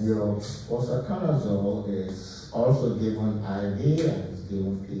 And your osaconazole is also given IV and is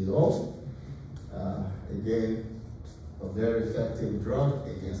given PO. Again, a very effective drug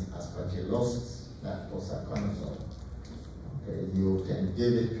against aspergillosis, that osaconazole. Okay, you can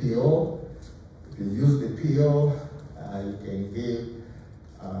give it PO. If you use the PO, you can give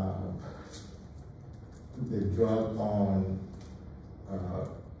the drug on a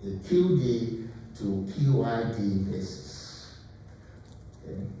QD to QID basis.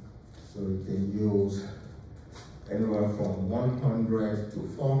 Okay, so you can use anywhere from 100 to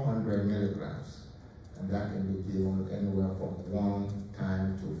 400 milligrams. And that can be given anywhere from 1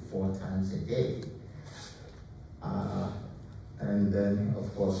 time to 4 times a day. And then,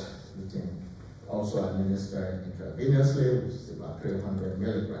 of course, you can also administer it intravenously, which is about 300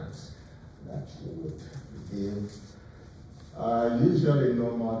 milligrams that you would give. Usually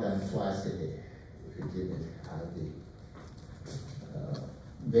no more than twice a day if you give it IV.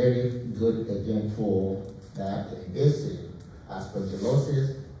 Very good again for that invasive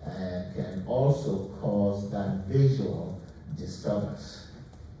aspergillosis, and can also cause that visual disturbance.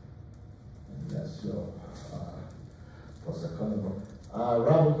 And that's your osaconazole.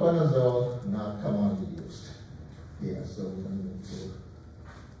 Rabuconazole, not commonly used. Yeah, so we don't need to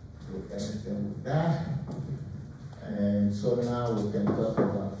do anything with that. And so now we can talk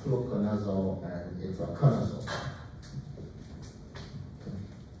about fluconazole and itraconazole.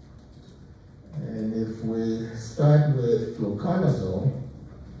 And if we start with fluconazole,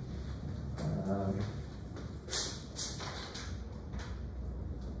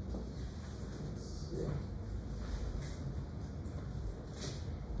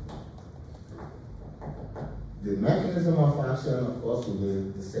 the mechanism of action, of course, will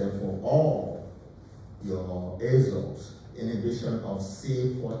be the same for all your azoles. Inhibition of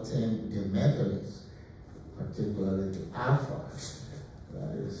C14 demethylase, particularly the alpha,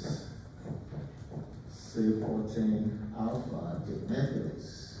 that is C14 alpha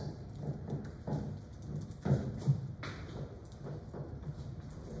demethylase.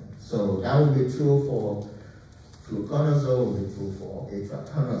 that will be true for fluconazole, will be true for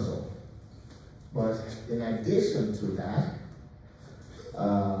itraconazole. But in addition to that,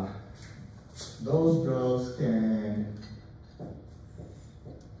 those drugs can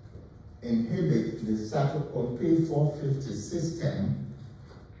inhibit the cytochrome P450 system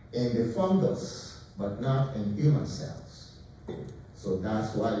in the fungus, but not in human cells. So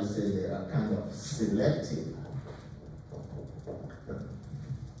that's why you say they are kind of selective,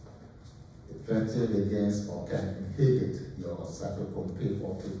 effective against or can inhibit your cytochrome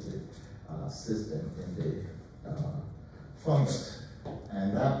P450 system in the fungus.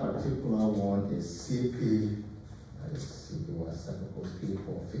 And that particular one is CP, cytochrome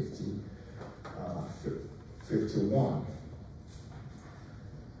P450, 51.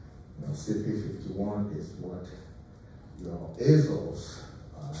 Now, CP51 is what your azoles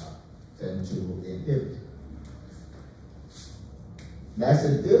tend to inhibit. That's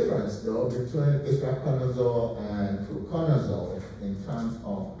the difference, though, between itraconazole and fluconazole in terms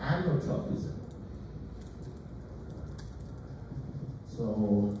of anotropism.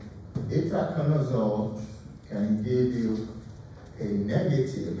 So, itraconazole can give you a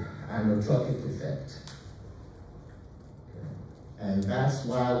negative anotropic effect. And that's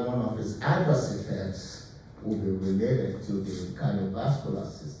why one of its adverse effects will be related to the cardiovascular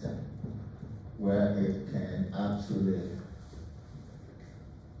system, where it can actually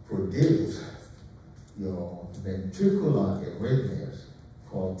produce your ventricular arrhythmias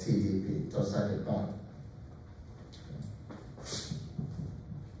called TDP, torsade de pointe.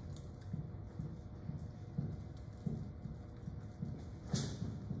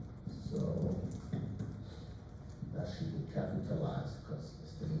 So that should be capitalized because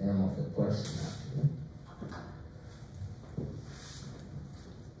it's the name of the person actually.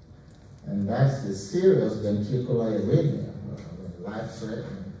 And that's the serious ventricular arrhythmia,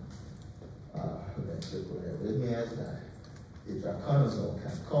 life-threatening ventricular arrhythmias that itraconazole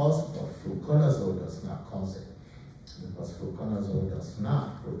can cause, but fluconazole does not cause it, because fluconazole does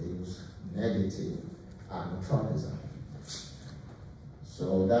not produce negative anotropism.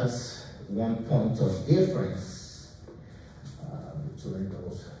 So that's one point of difference between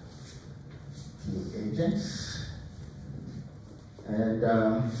those two agents. And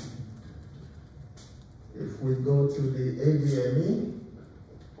if we go to the ADME,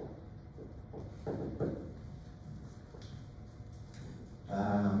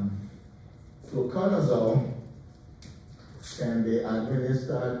 fluconazole can be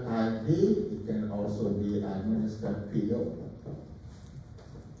administered IV, it can also be administered PO.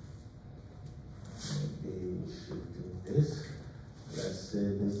 Maybe we should do this. Let's say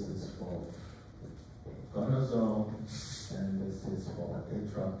this is for fluconazole and this is for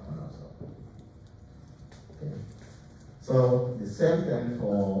itraconazole. Okay. So the same thing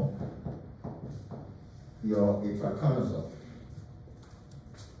for your itraconazole.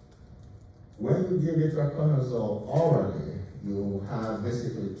 When you give itraconazole orally, you have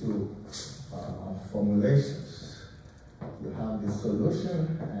basically two formulations. You have the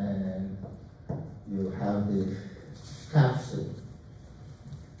solution and you have the capsule.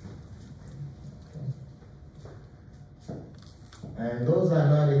 Okay. And those are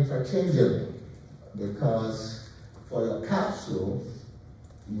not interchangeable, because for your capsule,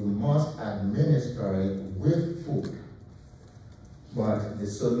 you must administer it with food. But the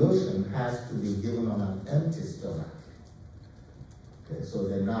solution has to be given on an empty stomach. Okay, so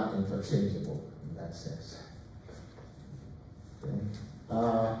they're not interchangeable in that sense. Okay.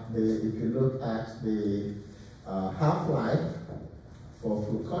 If you look at the half-life for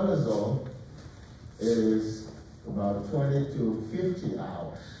fluconazole, it is about 20 to 50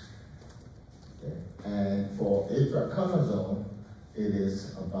 hours. Okay. And for itraconazole, it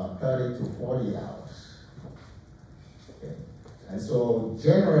is about 30 to 40 hours. Okay. And so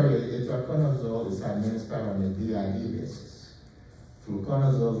generally, itraconazole is administered on a BID basis.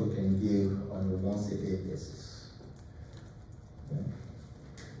 Fluconazole you can give on a once-a-day basis. Okay.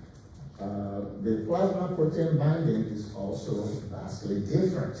 The plasma protein binding is also vastly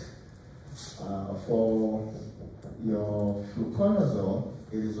different. For your fluconazole,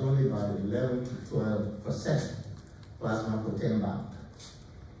 it is only about 11 to 12% plasma protein bound.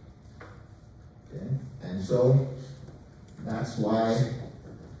 Okay, and so that's why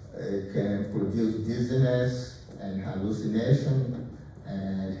it can produce dizziness and hallucination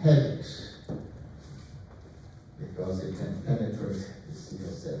and headaches, because it can penetrate the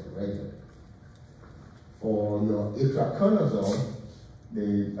CSF regularly. For your itraconazole,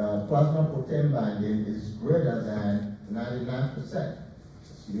 the plasma protein binding is greater than 99%.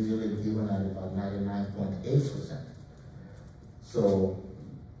 It's usually given at about 99.8%. So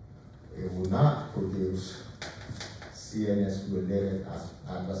it will not produce CNS-related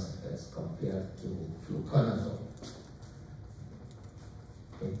adverse effects compared to fluconazole.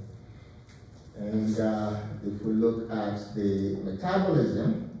 Okay. And if we look at the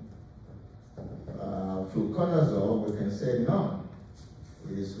metabolism, fluconazole, we can say no.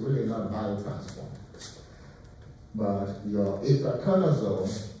 It is really not biotransformed. But your itraconazole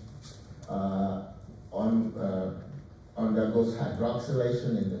undergoes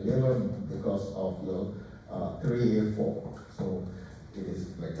hydroxylation in the liver because of your 3A4. So it is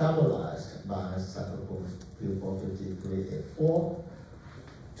metabolized by cyclophosphamide 3A4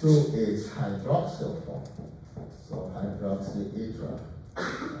 to its hydroxyl form. So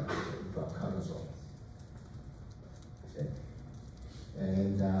itraconazole. Okay.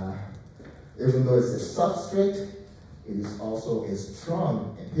 And even though it's a substrate, it is also a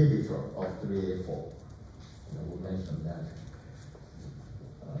strong inhibitor of 3A4. We mentioned that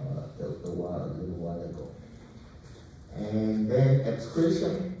a little while ago. And then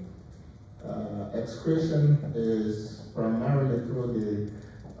excretion. Excretion is primarily through the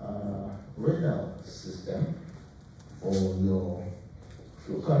renal system for your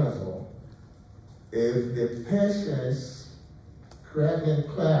fluconazole. If the patient's creatinine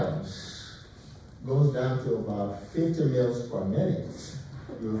clearance goes down to about 50 mils per minute,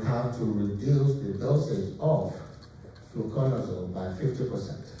 you have to reduce the dosage of fluconazole by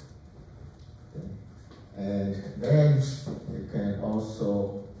 50%. Okay. And then it can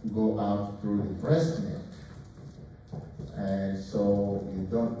also go out through the breast milk. And so you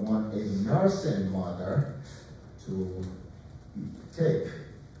don't want a nursing mother to take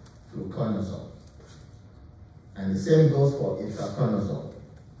fluconazole. And the same goes for itraconazole.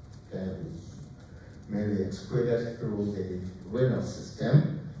 Okay. It's mainly excreted through the renal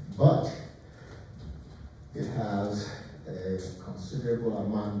system, but it has a considerable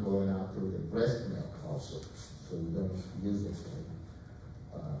amount going out through the breast milk also. So you don't use it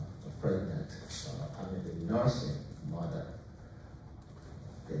for a pregnant, the nursing mother.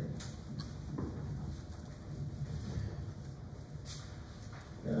 Okay.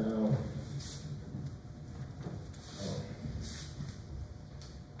 Now,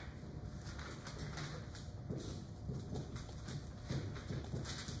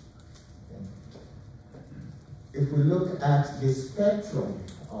 if we look at the spectrum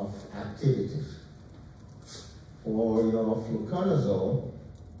of activities for your fluconazole,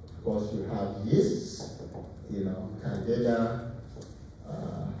 of course you have yeasts, Candida,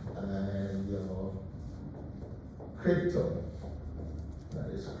 and your crypto, that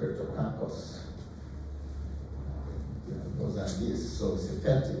is Cryptococcus. Those are yeasts, so it's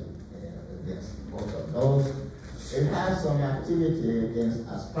effective against both of those. It has some activity against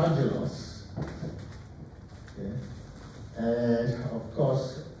aspergillus. Okay. And of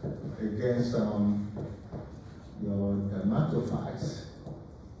course, against your dermatophytes,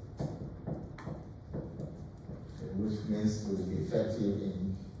 which means to be effective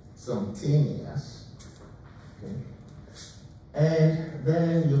in some tinnitus. Okay. And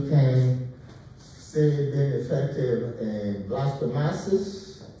then you can say being effective in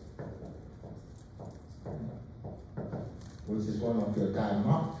blastomyces, which is one of your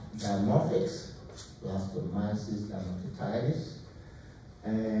dimorphics. Blastomyces dermatitis,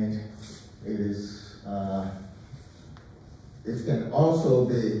 and it can also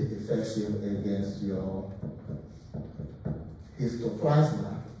be effective against your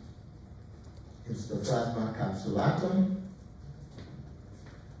histoplasma capsulatum,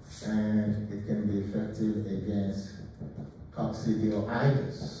 and it can be effective against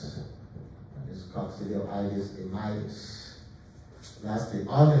coccidioides. That is coccidioides immitis. That's the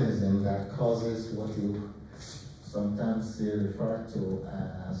organism that causes what you sometimes see referred to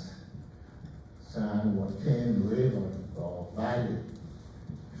as San Joaquin River or Valley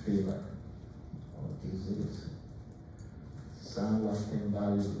fever or disease. San Joaquin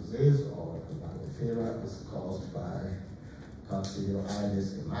Valley disease or valley fever is caused by coccidioides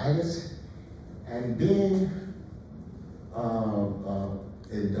immitis, and being a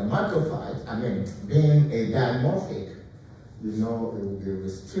dermatophyte, being a dimorphic, it will be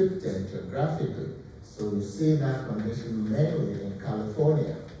restricted geographically. So you see that condition mainly in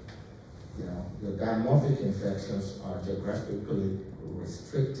California. Your dimorphic infections are geographically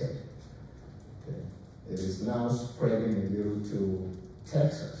restricted. Okay. It is now spreading a little to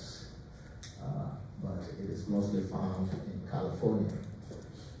Texas, but it is mostly found in California.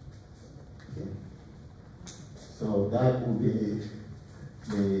 Okay. So that would be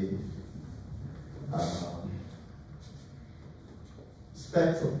the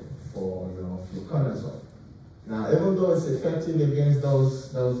spectrum for your fluconazole. Now, even though it's effective against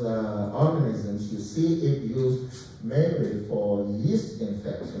those organisms, you see it used mainly for yeast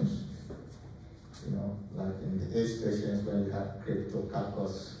infections. You know, like in the AIDS patients when you have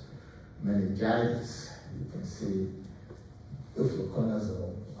Cryptococcus meningitis, you can see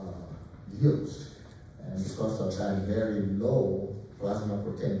fluconazole used. And because of that very low plasma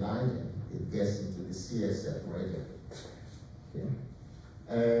protein binding, it gets into the CSF readily. Okay.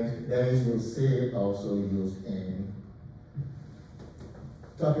 And then you'll see it also used in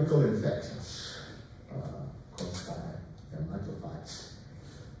topical infections caused by dermatophytes.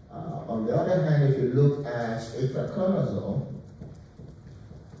 On the other hand, if you look at itraconazole,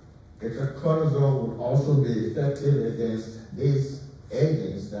 itraconazole would also be effective against these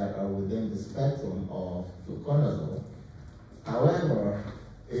agents that are within the spectrum of fluconazole. However,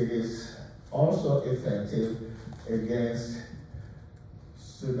 it is also effective against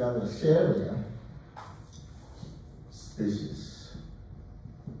Pseudomonas species.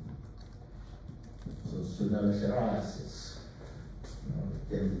 So Pseudomonas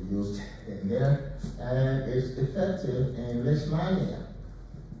can be used in there, and it's effective in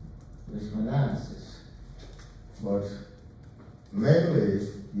leishmaniasis. But mainly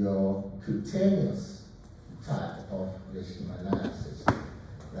your cutaneous type of leishmaniasis.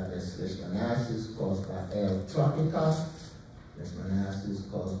 That is leishmaniasis caused by L. tropica, leishmaniasis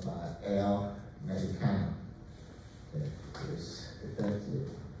caused by L. medicana. It's effective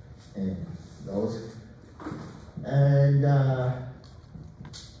in those. And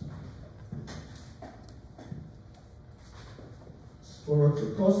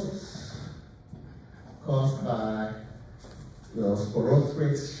sporotrichosis caused by your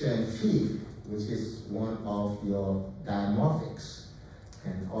Sporothrix shenfi, which is one of your dimorphics,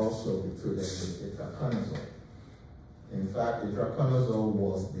 can also be treated with itraconazole. In fact, itraconazole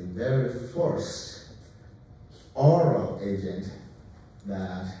was the very first oral agent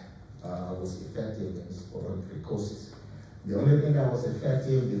that was effective in sporotrichosis. The only thing that was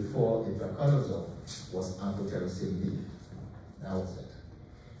effective before itraconazole was amphotericin B. That was it.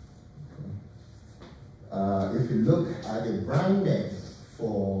 If you look at the brand name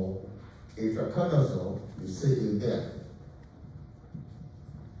for itraconazole, you see it there.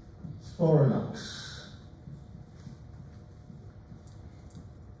 Sporanox.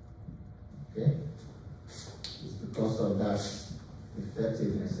 Okay? It's because of that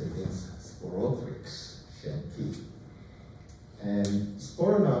effectiveness against Sporothrix shenfi. And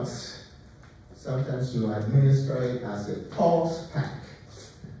Sporanox, sometimes you administer it as a pulse pack.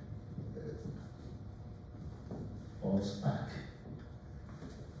 Pulse pack,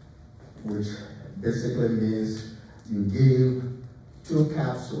 which basically means you give 2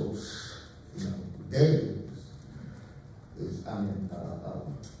 capsules, daily.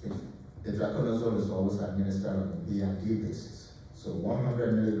 Itraconazole is always administered on a BID basis. So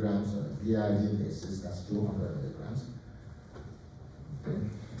 100 milligrams on a BID basis, that's 200 milligrams. Okay.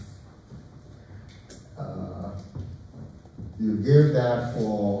 You give that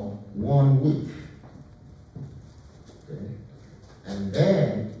for 1 week. Okay. And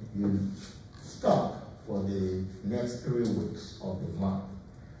then you stop for the next 3 weeks of the month.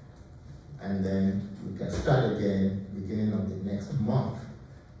 And then you can start again beginning of the next month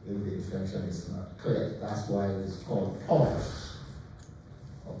if the infection is not clear. That's why it's called pulse,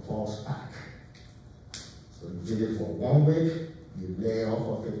 or pulse pack. So you give it for 1 week, you lay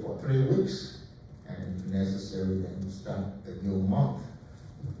off of it for 3 weeks, and if necessary, then you start a new month,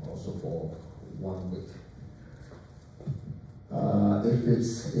 also for 1 week. If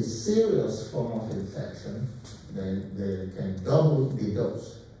it's a serious form of infection, then they can double the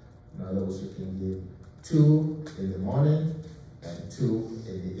dose. In other words, you can give 2 in the morning and 2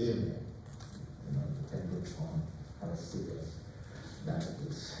 in the evening, depending on how serious that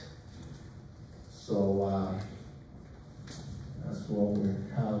is. So that's what we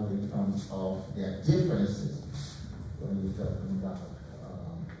have in terms of their differences when we're talking about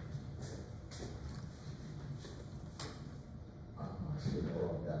I should have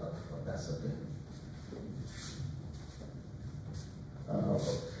wrote that up, but that's okay.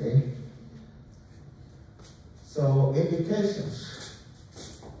 Okay. So indications.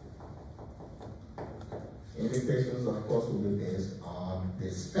 Indications, of course, will be based on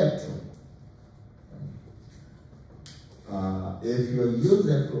the spectrum. If you're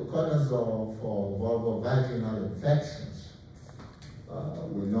using fluconazole for vulvovaginal infections,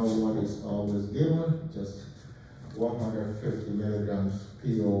 we know what is always given, just 150 milligrams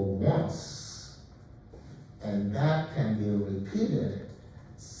PO once. And that can be repeated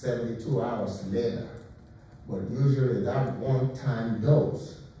 72 hours later. But usually that one-time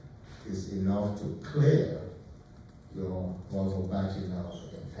dose is enough to clear your vulvovaginal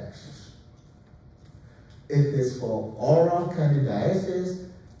infections. If it's for oral candidiasis,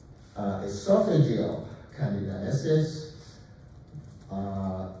 esophageal candidiasis,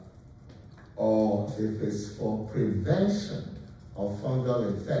 or if it's for prevention of fungal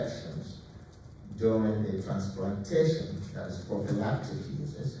infections during a transplantation, that is prophylactic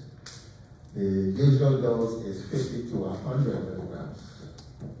uses, the usual dose is 50 to 100 milligrams,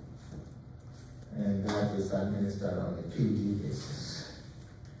 and that is administered on a QD basis.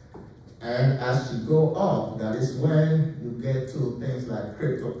 And as you go up, that is when you get to things like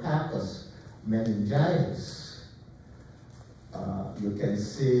Cryptococcus meningitis. You can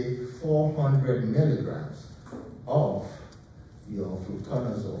see 400 milligrams of your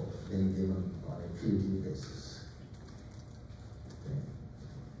fluconazole being given on a QD basis. Okay.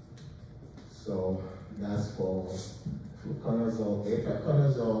 So that's for fluconazole.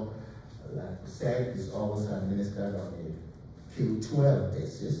 Itraconazole, like we said, is always administered on a Q12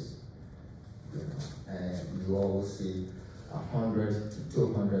 basis. And you always see 100 to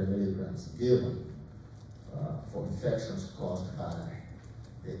 200 milligrams given for infections caused by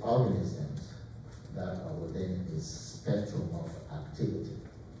the organisms that are within its spectrum of activity.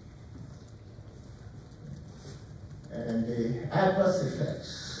 And the adverse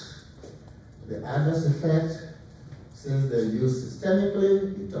effects. The adverse effects, since they're used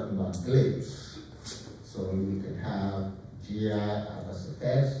systemically, you're talking about glibs. So you can have GI adverse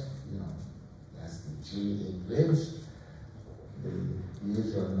effects, that's the G in glibs, the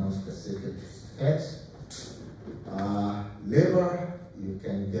usual non-specific effects. Liver, you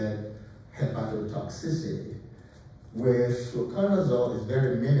can get hepatotoxicity. With fluconazole, it's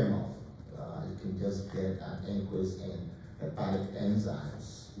very minimal. You can just get an increase in hepatic enzymes.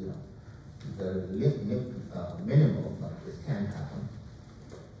 Very minimal, but it can happen.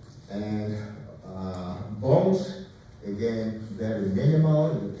 And bones, again, very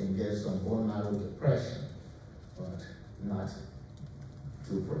minimal. You can get some bone marrow depression, but not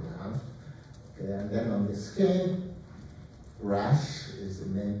too pronounced. Okay, and then on the skin, rash is the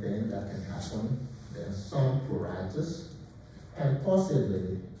main thing that can happen. Then some pruritus, and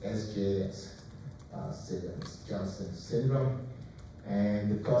possibly SJS, Stevens-Johnson syndrome.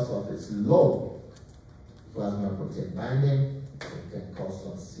 And because of its low plasma protein binding, it can cause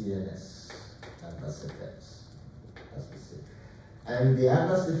some CNS adverse effects, as we see. And the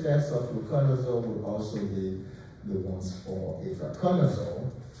adverse effects of fluconazole would also be the ones for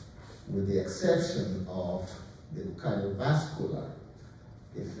itraconazole, with the exception of the cardiovascular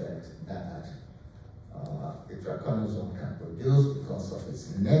effect that itraconazole can produce because of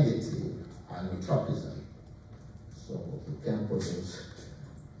its negative inotropism. So it can produce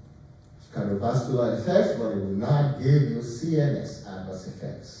cardiovascular effects, but it will not give you CNS adverse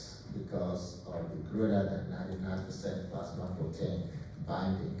effects because of the greater than 99% plasma protein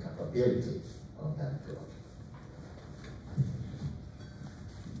binding capability of that drug.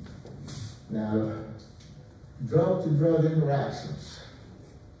 Now, drug-to-drug interactions.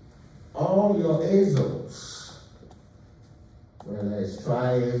 All your azoles, whether it's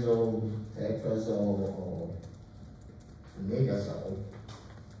triazole, tetrazole, or omeprazole,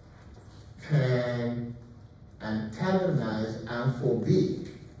 can antagonize ampho-B.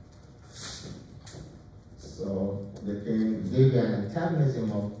 So they can give you an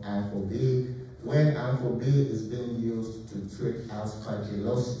antagonism of ampho-B when ampho-B is being used to treat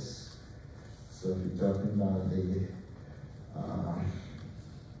aspergillosis. So if you're talking about the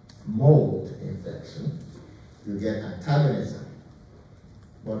mold infection, you get antagonism.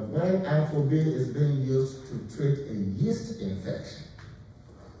 But when ampho-B is being used to treat a yeast infection,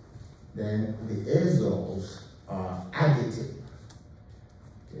 then the azoles are additive.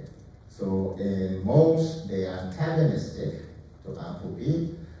 Okay. So in molds, they are antagonistic to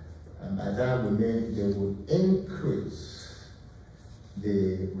ampho-B, and by that we mean they would increase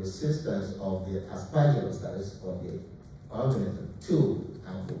the resistance of the aspergillus, that is of the organism, to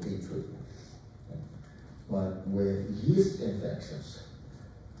ampho-B treatment. Okay. But with yeast infections,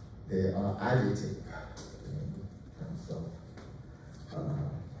 they are additive in terms of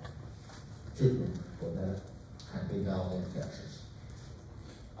treatment for that anti-fungal infections.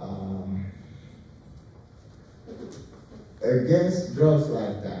 Against drugs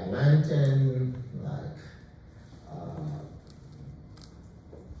like dilantin, like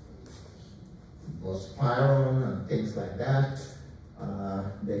bospirone and things like that,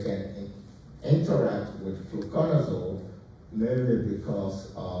 they can interact with fluconazole mainly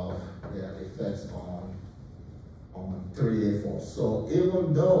because of their effects on 3A4. So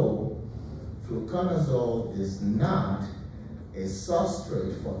even though fluconazole is not a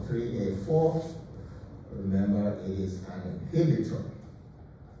substrate for 3A4, Remember, it is an inhibitor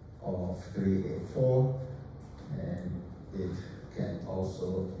of 3A4, and it can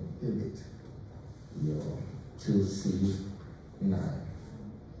also inhibit your 2C9.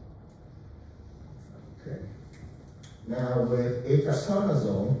 Okay. Now with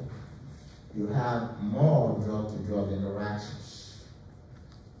itraconazole, you have more drug-to-drug interactions.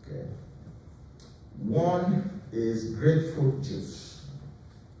 Okay. One is grapefruit juice.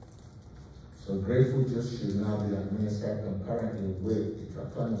 So grapefruit juice should not be administered concurrently with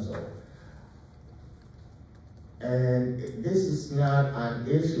itraconazole. And this is not an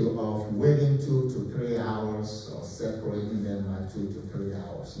issue of waiting 2 to 3 hours or separating them by 2 to 3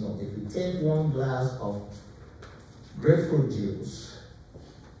 hours. No, if you take 1 glass of grapefruit juice,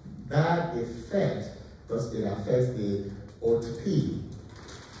 that effect, because it affects the OTP,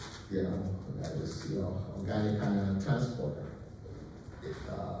 that is your organic ion transporter,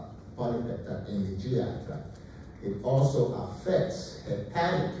 polypeptide in the GI tract. It also affects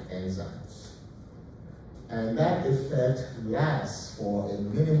hepatic enzymes. And that effect lasts for a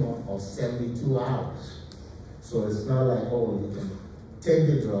minimum of 72 hours. So it's not like, oh, you can take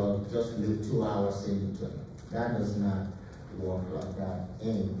the drug, just leave 2 hours in between. That does not work like that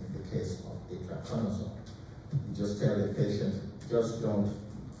in the case of itraconazole. You just tell the patient, just don't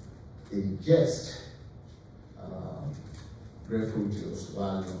ingest grapefruit juice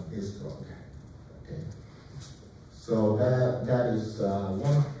while you're on this drug. Okay. So that is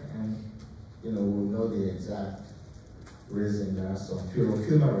one, and we know the exact reason. There are some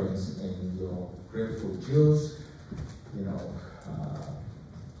furofumaranes in your grapefruit juice.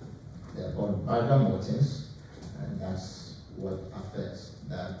 They're called bergamotin, and that's what affects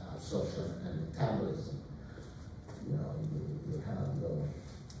that absorption and metabolism. You have your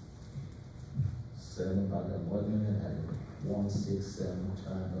 7 bergamotin and 167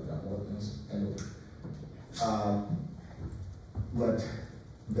 bergamotins anyway. But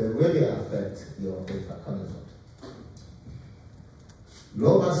they really affect your itraconazole.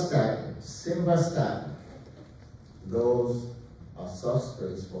 Lovastatin, simvastatin, those are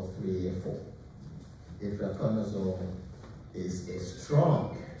substrates for 3A4. Itraconazole is a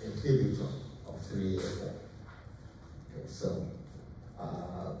strong inhibitor of 3A4. Okay, so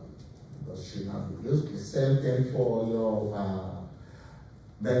those should not be used. The same thing for your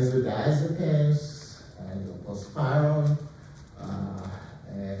benzodiazepines and your pospirone,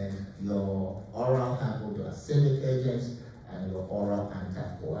 and your oral hypoglycemic agents, and your oral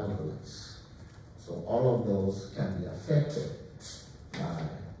anticoagulants. So all of those can be affected by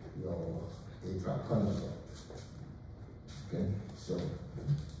your itraconazole. Okay, so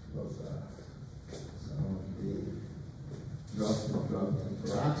those are some of the drug-to-drug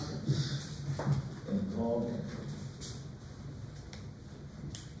interactions involving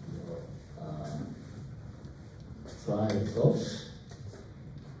triazoles.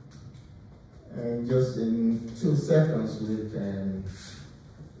 And just in 2 seconds, we can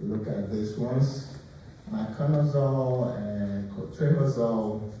look at these ones. Miconazole and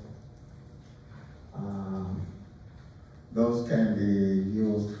cotrimazole. Those can be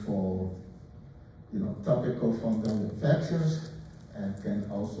used for, topical fungal infections, and can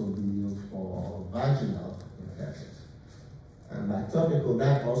also be used for vaginal infections. And by topical,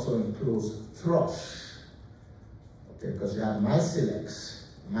 that also includes thrush. Okay, because you have Mycilex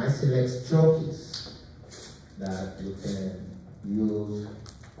troches that you can use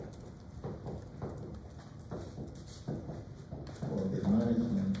for the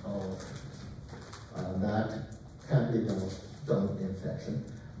management of that candida tongue infection.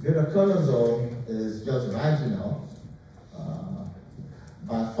 Voriconazole is just vaginal.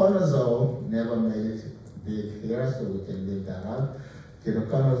 Bifonazole never made it big here, so we can leave that out.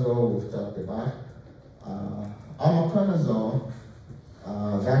 Ketoconazole we've talked about. Omaconazole,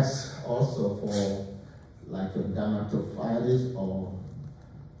 that's also for like your dermatitis or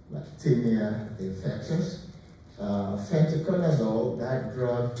like tinea infections. Fenticonazole, that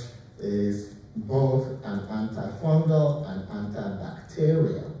drug is both an antifungal and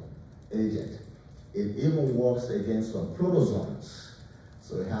antibacterial agent. It even works against some protozoans.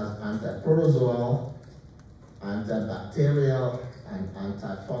 So it has antiprotozoal, antibacterial, and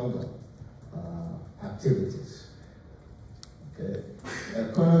antifungal activities. Okay.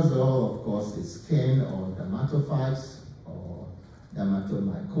 Conazole, of course, is skin or dermatophytes or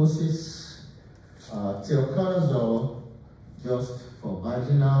dermatomycosis. Teoconazole, just for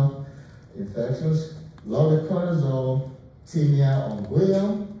vaginal infections. Lubiconazole, tinea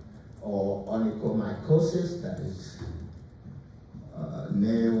unguium, or onychomycosis, that is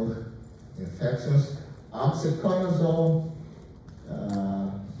nail infections. Oxyconazole,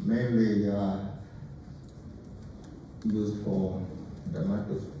 mainly used for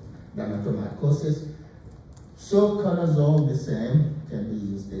dermatomycosis. Sulconazole, the same, can be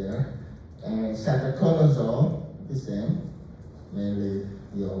used there. And citaconazole, the same, mainly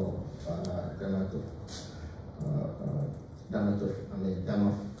your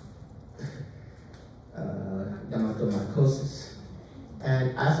dermatomycosis.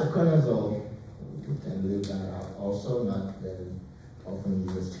 And isoconazole, you can leave that out, also not very often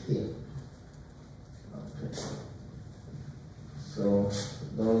used here. Okay. So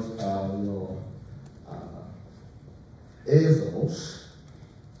those are your azoles.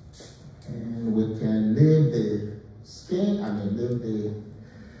 And we can leave the skin, leave the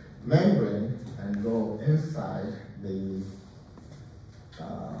membrane and go inside the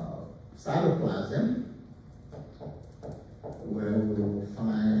cytoplasm, where we will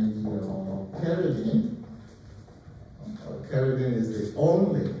find your keratine. Keratine is the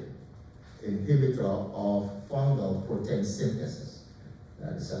only inhibitor of fungal protein synthesis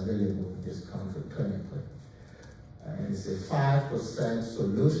that is available in this country clinically. And it's a 5%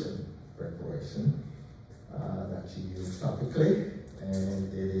 solution preparation that you use topically,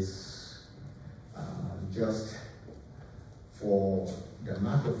 and it is just for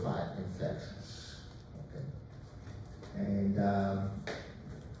dermatophyte infections. Okay. And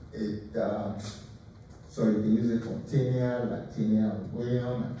so you can use it for tinea, like tinea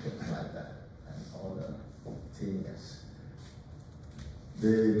William, and things like that, and other tinnias.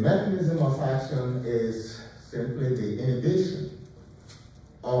 The mechanism of action is simply the inhibition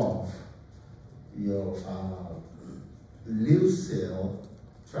of your leucine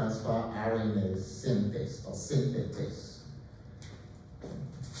transfer RNA synthase or synthetase.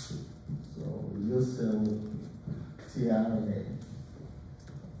 So leucine tRNA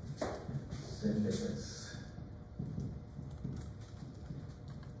synthesis.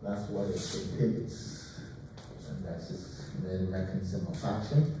 That's what it inhibits, and that's its main mechanism of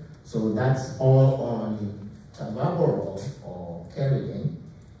action. So that's all on tababorol or keratine.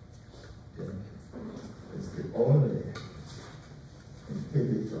 Okay. It's the only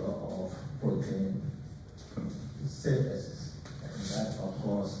inhibitor of protein synthesis, and that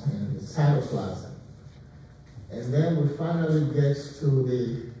occurs in the cytoplasm. And then we finally get to the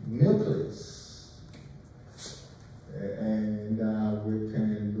nucleus. And we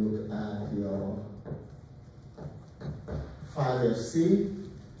can look at your 5-FC,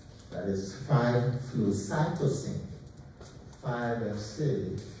 that is 5-flucytosine. 5-FC,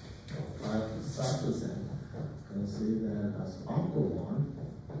 or 5-flucytosine, you can see that as Uncle 1.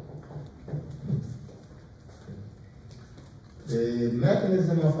 The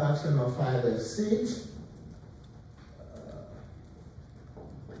mechanism of action of 5-FC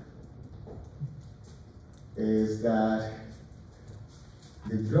is that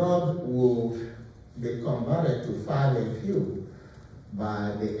the drug will be converted to 5-FU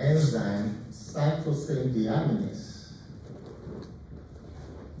by the enzyme cytosine deaminase.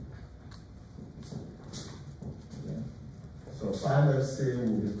 Okay. So 5-FC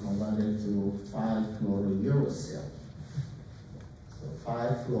will be converted to 5-fluorouracil. So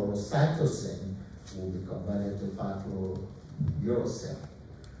 5-fluorocytosine will be converted to 5-fluorouracil.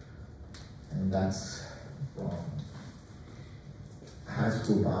 And that's from high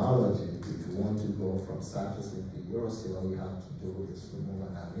school biology. If you want to go from cytosine to uracil, all you have to do is remove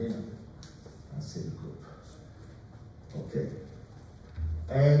an amino acid group. Okay.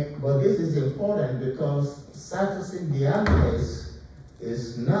 But this is important because cytosine deaminase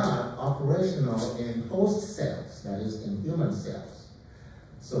is not operational in host cells, that is in human cells.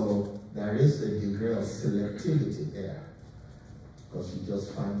 So there is a degree of selectivity there, because you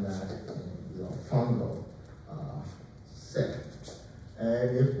just find that in your fungal cell.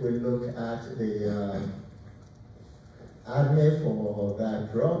 And if we look at the ADME for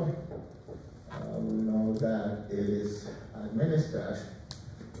that drug, we know that it is administered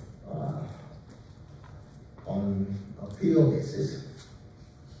on a PO basis.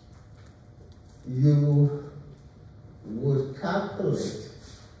 You would calculate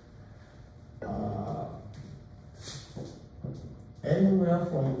anywhere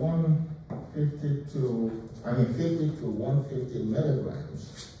from 50 to 150 milligrams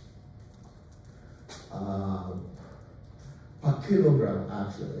per kilogram,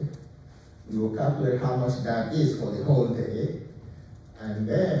 actually. You will calculate how much that is for the whole day, and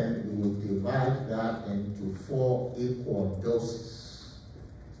then you will divide that into 4 equal doses.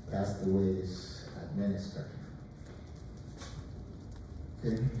 That's the way it's administered.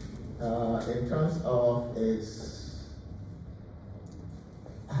 Okay. In terms of its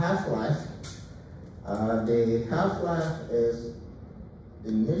half-life, the half-life is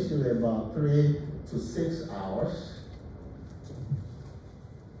initially about 3 to 6 hours,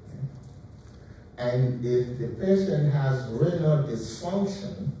 And if the patient has renal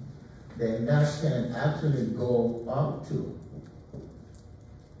dysfunction, then that can actually go up to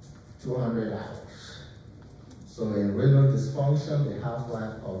 200 hours. So in renal dysfunction, the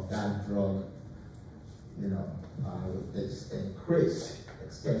half-life of that drug, is increased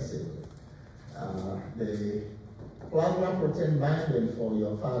extensively. The plasma protein binding for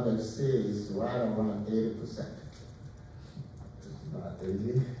your father C is right around 80%. About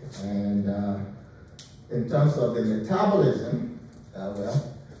 80. And in terms of the metabolism,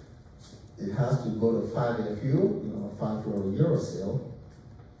 it has to go to 5-FU, 5-fluorouracil.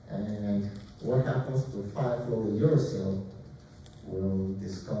 And what happens to 5-fluorouracil we'll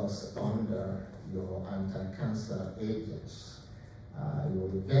discuss under your anti-cancer agents. It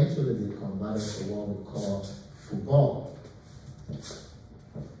will eventually be converted to what we call fungals.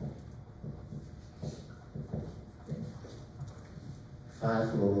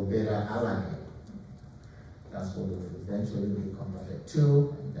 5-fluorobeta-alanine. That's what it will eventually be converted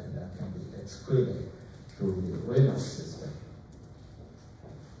to, and then that can be excreted through the renal system.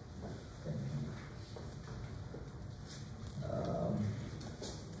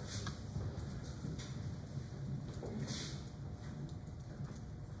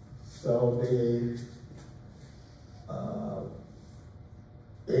 So the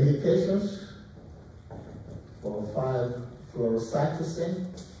indications for 5-fluorocytosine,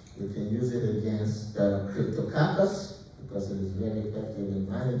 you can use it against Cryptococcus because it is very effective in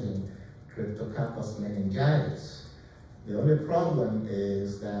managing Cryptococcus meningitis. The only problem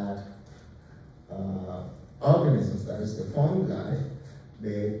is that organisms, that is the fungi,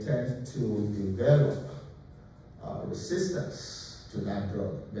 they tend to develop resistance to that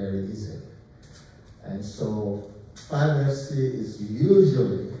drug very easily. And so 5-FC is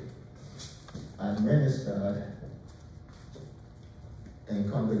usually administered in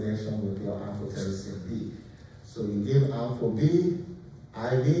combination with your amphotericin B. So you give Ampho B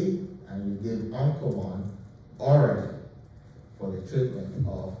IV and you give Oncomon orally for the treatment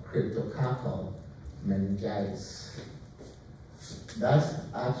of cryptococcal meningitis. That's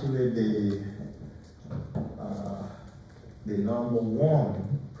actually the number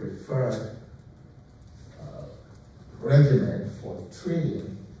one preferred regimen for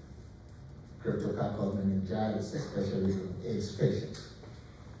treating cryptococcal meningitis, especially in AIDS patients.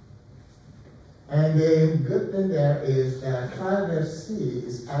 And the good thing there is that 5-FC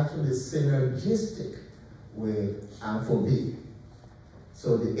is actually synergistic with Ampho B.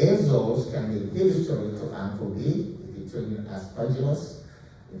 So the azoles can be inhibitory to Ampho B if you're treating aspergillus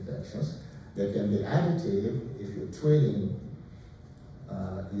infections. They can be additive if you're treating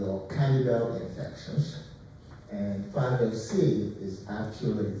your candidal infections. And 5-FC is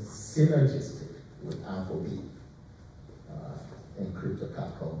actually synergistic with Ampho B in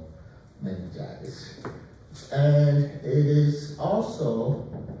cryptococcal meningitis. And it is also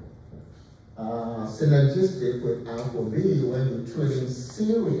synergistic with Ampho B when you're treating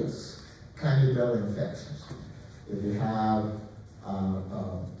serious candidal infections. If you have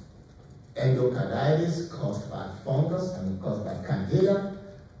endocarditis caused by fungus and caused by candida,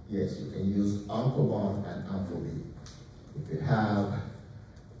 yes, you can use Oncomon and Ampho B. If you have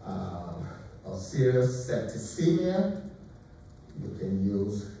a serious septicemia, you can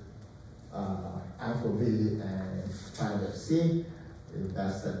use Ampho B and 5-FC if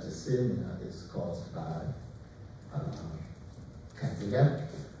that septicemia is caused by candida.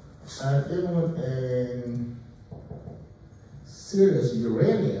 And even in serious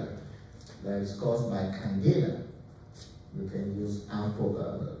uremia that is caused by candida, you can use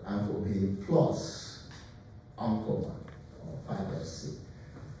Ampho B plus Oncomon or 5-FC.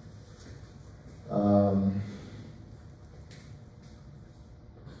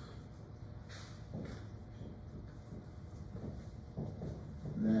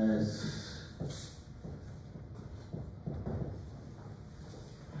 There's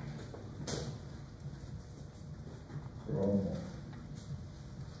chromo.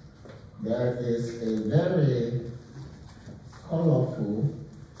 There is a very colorful,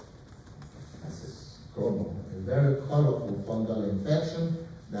 this is chromo, a very colorful fungal infection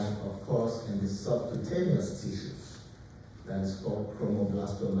that occurs in the subcutaneous tissues. That is called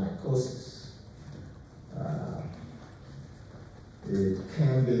chromoblastomycosis. It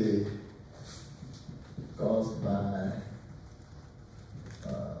can be caused by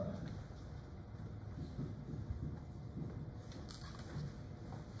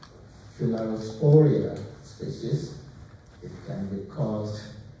Filariasporia species. It can be caused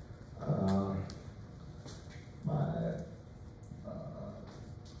by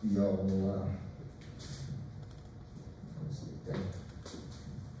your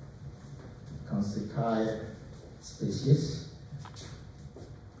can't see classified species.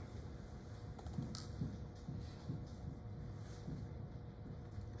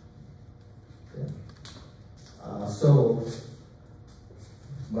 Okay.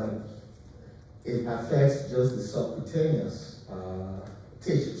 But it affects just the subcutaneous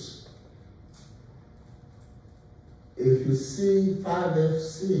tissues. If you see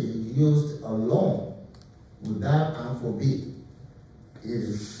 5-FC used alone without ampho-B, it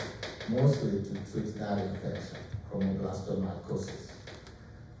is mostly to treat that infection, chromoblastomycosis,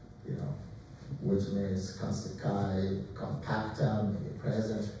 which means calcified compacta may be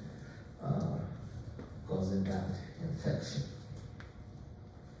present, causing that infection.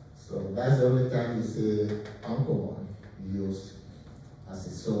 So that's the only time you see ampho-1 used as a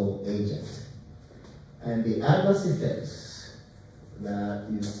sole agent. And the adverse effects that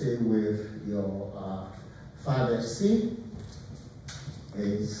you see with your 5-FC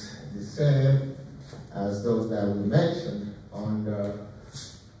is the same as those that we mentioned under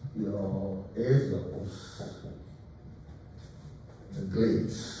your azoles. The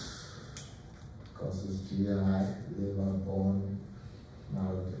glutes causes GI, liver, bone,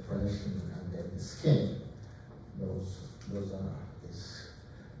 marrow depression, and then the skin. Those are its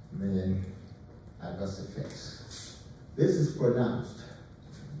main adverse effects. This is pronounced,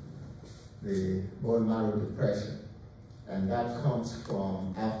 the bone marrow depression, and that comes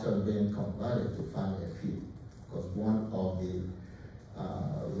from after being converted to 5-FU, because one of the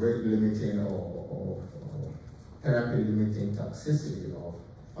rate limiting or therapy limiting toxicity of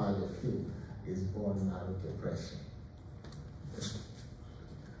 5-FU is bone marrow depression.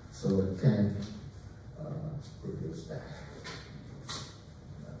 So it can produce that.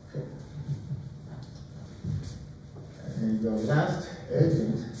 Okay. And the last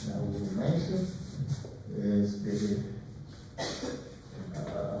agent that we will mention is the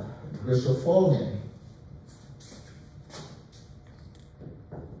glycopholin.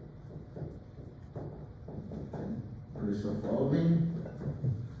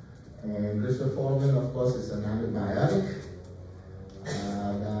 And glycopholin, of course, is an antibiotic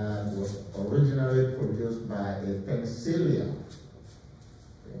that was originally produced by a penicillium.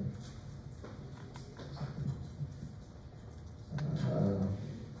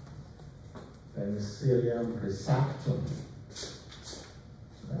 Penicillium resactum.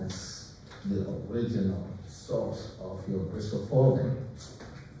 That's the original source of your glycopholin.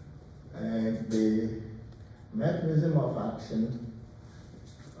 And the mechanism of action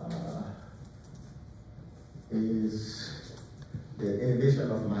is the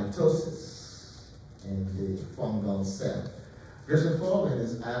inhibition of mitosis in the fungal cell. Glycopholin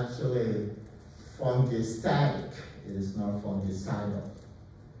is actually fungistatic. It is not fungicidal.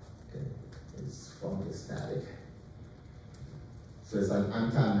 Okay. It's fungistatic. So it's an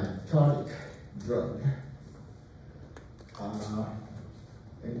antimitotic drug.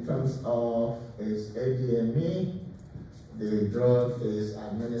 In terms of its ADME, the drug is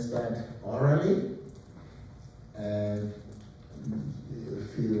administered orally, and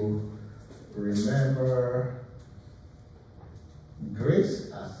if you remember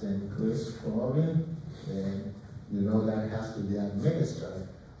grease, as in glycopholin, then you know that has to be administered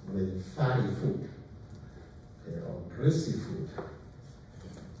with fatty food, okay, or greasy food.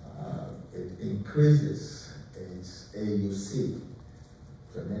 It increases its AUC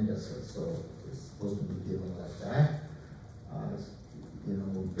tremendously, so it's supposed to be given like that.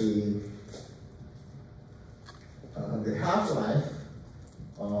 The half-life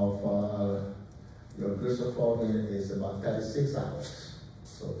of your glycopholin is about 36 hours,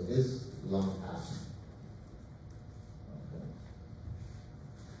 so it is long-acting. Okay.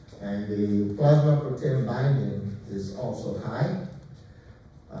 And the plasma protein binding is also high,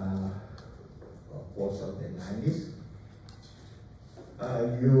 upwards of the 90s.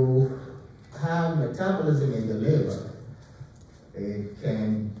 You have metabolism in the liver. It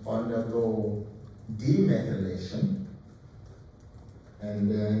can undergo demethylation,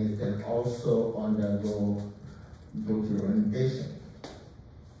 and then it can also undergo glucuronidation.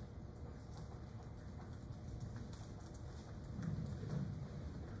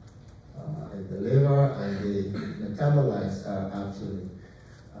 In the liver, and the metabolites are actually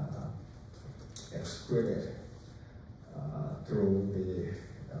excreted through the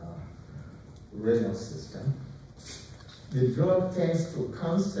renal system. The drug tends to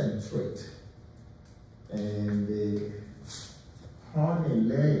concentrate in the horny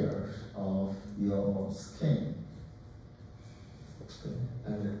layers of your skin. Okay.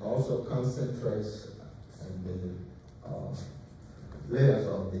 And it also concentrates in the layers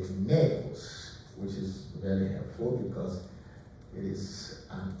of the nails, which is very helpful because It is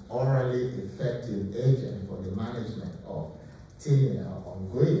an orally effective agent for the management of tinea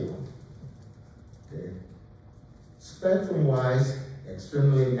unguium. Okay. Spectrum-wise,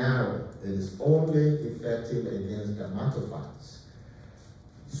 extremely narrow. It is only effective against dermatophytes.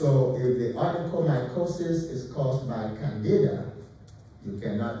 So if the onychomycosis is caused by Candida, you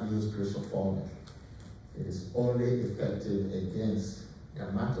cannot use cruciformin. It is only effective against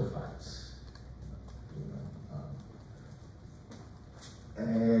dermatophytes.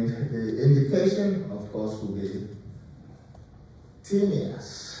 And the indication, of course, will be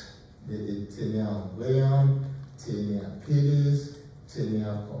tinnitus, be it tinea unguium, tinea pedis,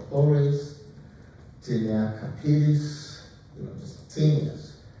 tinea corporis, tinea capitis, just tinnitus.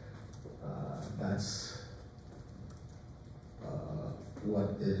 That's what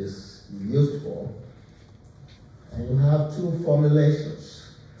it is used for. And you have two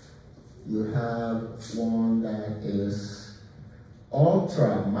formulations. You have one that is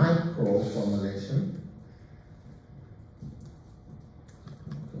ultra micro formulation.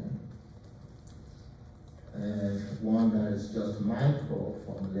 Okay. And one that is just micro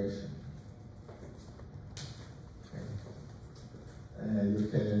formulation. Okay. And you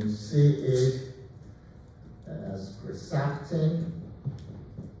can see it as Cresactin,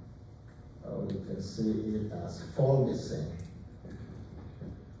 or you can see it as Fulmicin.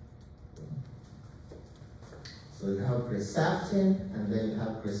 So you have Cresactin, and then you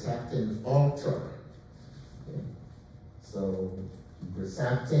have Cresactin Ultra. Okay. So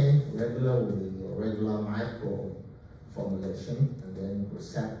Cresactin regular will be your regular micro formulation, and then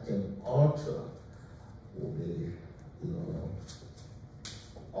Cresactin Ultra will be your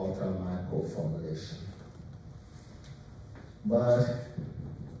ultra micro formulation. But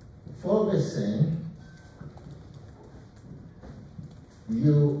Fulmicin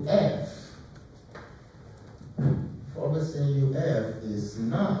UF, Fulmicin UF is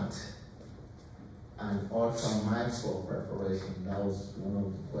not an ultra micro preparation. That was one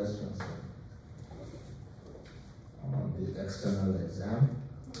of the questions on the external exam.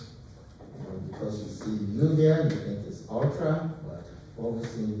 Because you see U there, you think it's ultra, but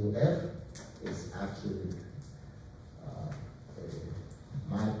Fulmicin UF is actually a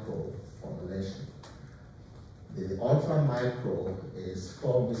micro formulation. The ultra micro is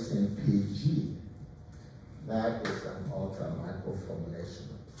Fulmicin PG. That is an ultra micro formulation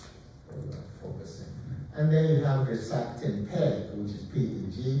for Fulmicin. And then you have Cresactin PEG, which is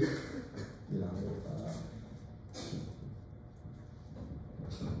PEG.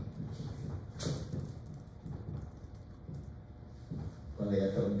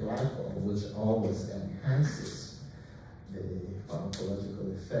 Polyethylene glycol, which always enhances the pharmacological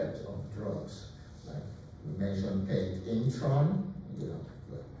effect of drugs. Like we mentioned PEG Intron,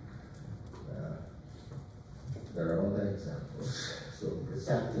 there are other examples. So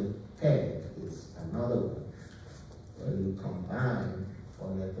Cresactin PEG is another one where you combine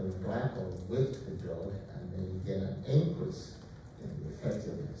polyethylene glycol with the drug, and then you get an increase in the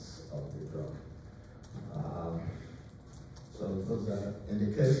effectiveness of the drug. So those are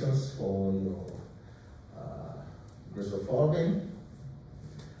indications for your cruciformin.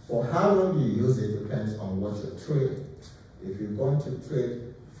 For how long you use it depends on what you're treating. If you're going to treat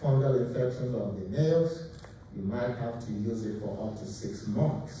fungal infections of the nails, you might have to use it for up to 6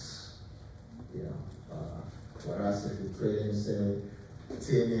 months. Whereas if you're treating, say,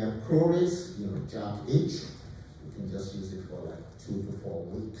 tinea cruris, jab itch, you can just use it for like 2 to 4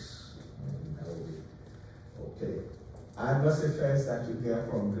 weeks. And that will be okay. Adverse effects that you get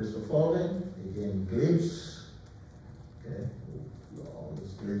from cruciformin, again, glimpse. Okay, all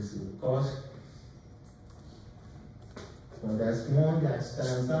these glimpses will cause. But there's one that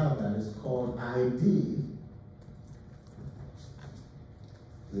stands out that is called ID.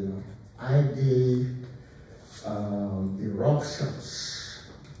 ID eruptions.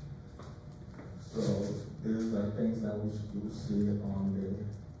 So these are things that we see on the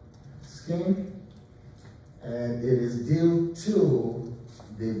skin. And it is due to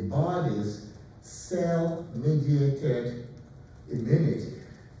the body's cell-mediated immunity,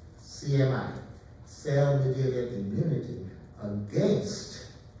 CMI, cell-mediated immunity against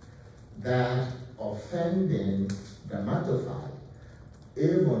that offending dermatophyte,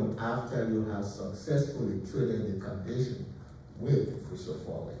 even after you have successfully treated the condition with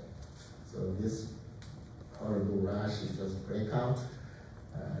cruciformin. So this horrible rash you just break out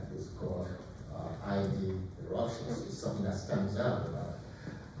is called ID eruptions. It's something that stands out about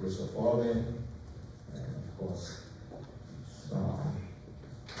cruciformin, and of course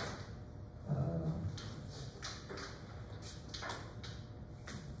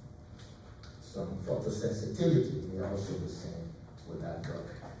some photosensitivity may also be seen with that drug.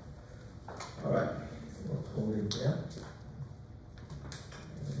 All right, we'll hold it there.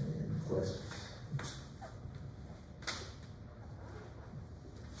 Any questions?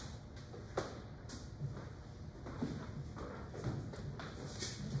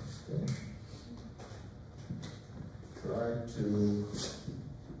 Okay. Try to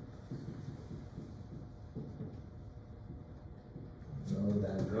know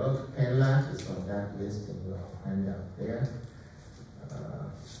that drug penlight is on that list and you'll find out there.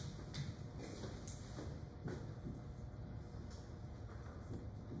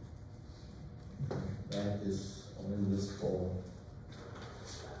 That is only used for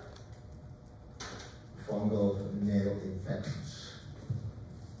fungal nail infections.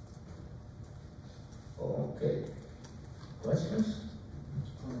 Okay. Questions?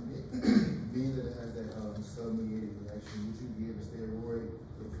 Being that it has that cell-mediated reaction, would you give a steroid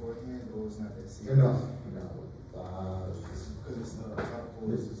beforehand, or it's not that serious? No. Because it's topical.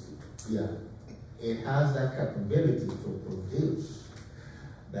 Yeah, it has that capability to produce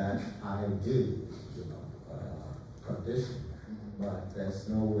that ideal, condition, but there's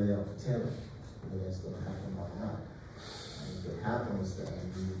no way of telling whether it's going to happen or not. And if it happens, then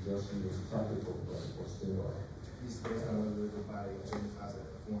you just use topical drug or steroid. It's based on whether the body identifies as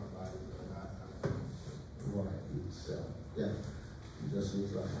a foreign body or not. Right, it's, yeah, you just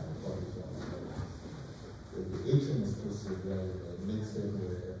use like cortisone. If the itching is too severe, mix it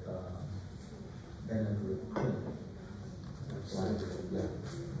with Benadryl cream. Right, yeah.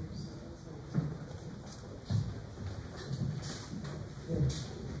 Yeah.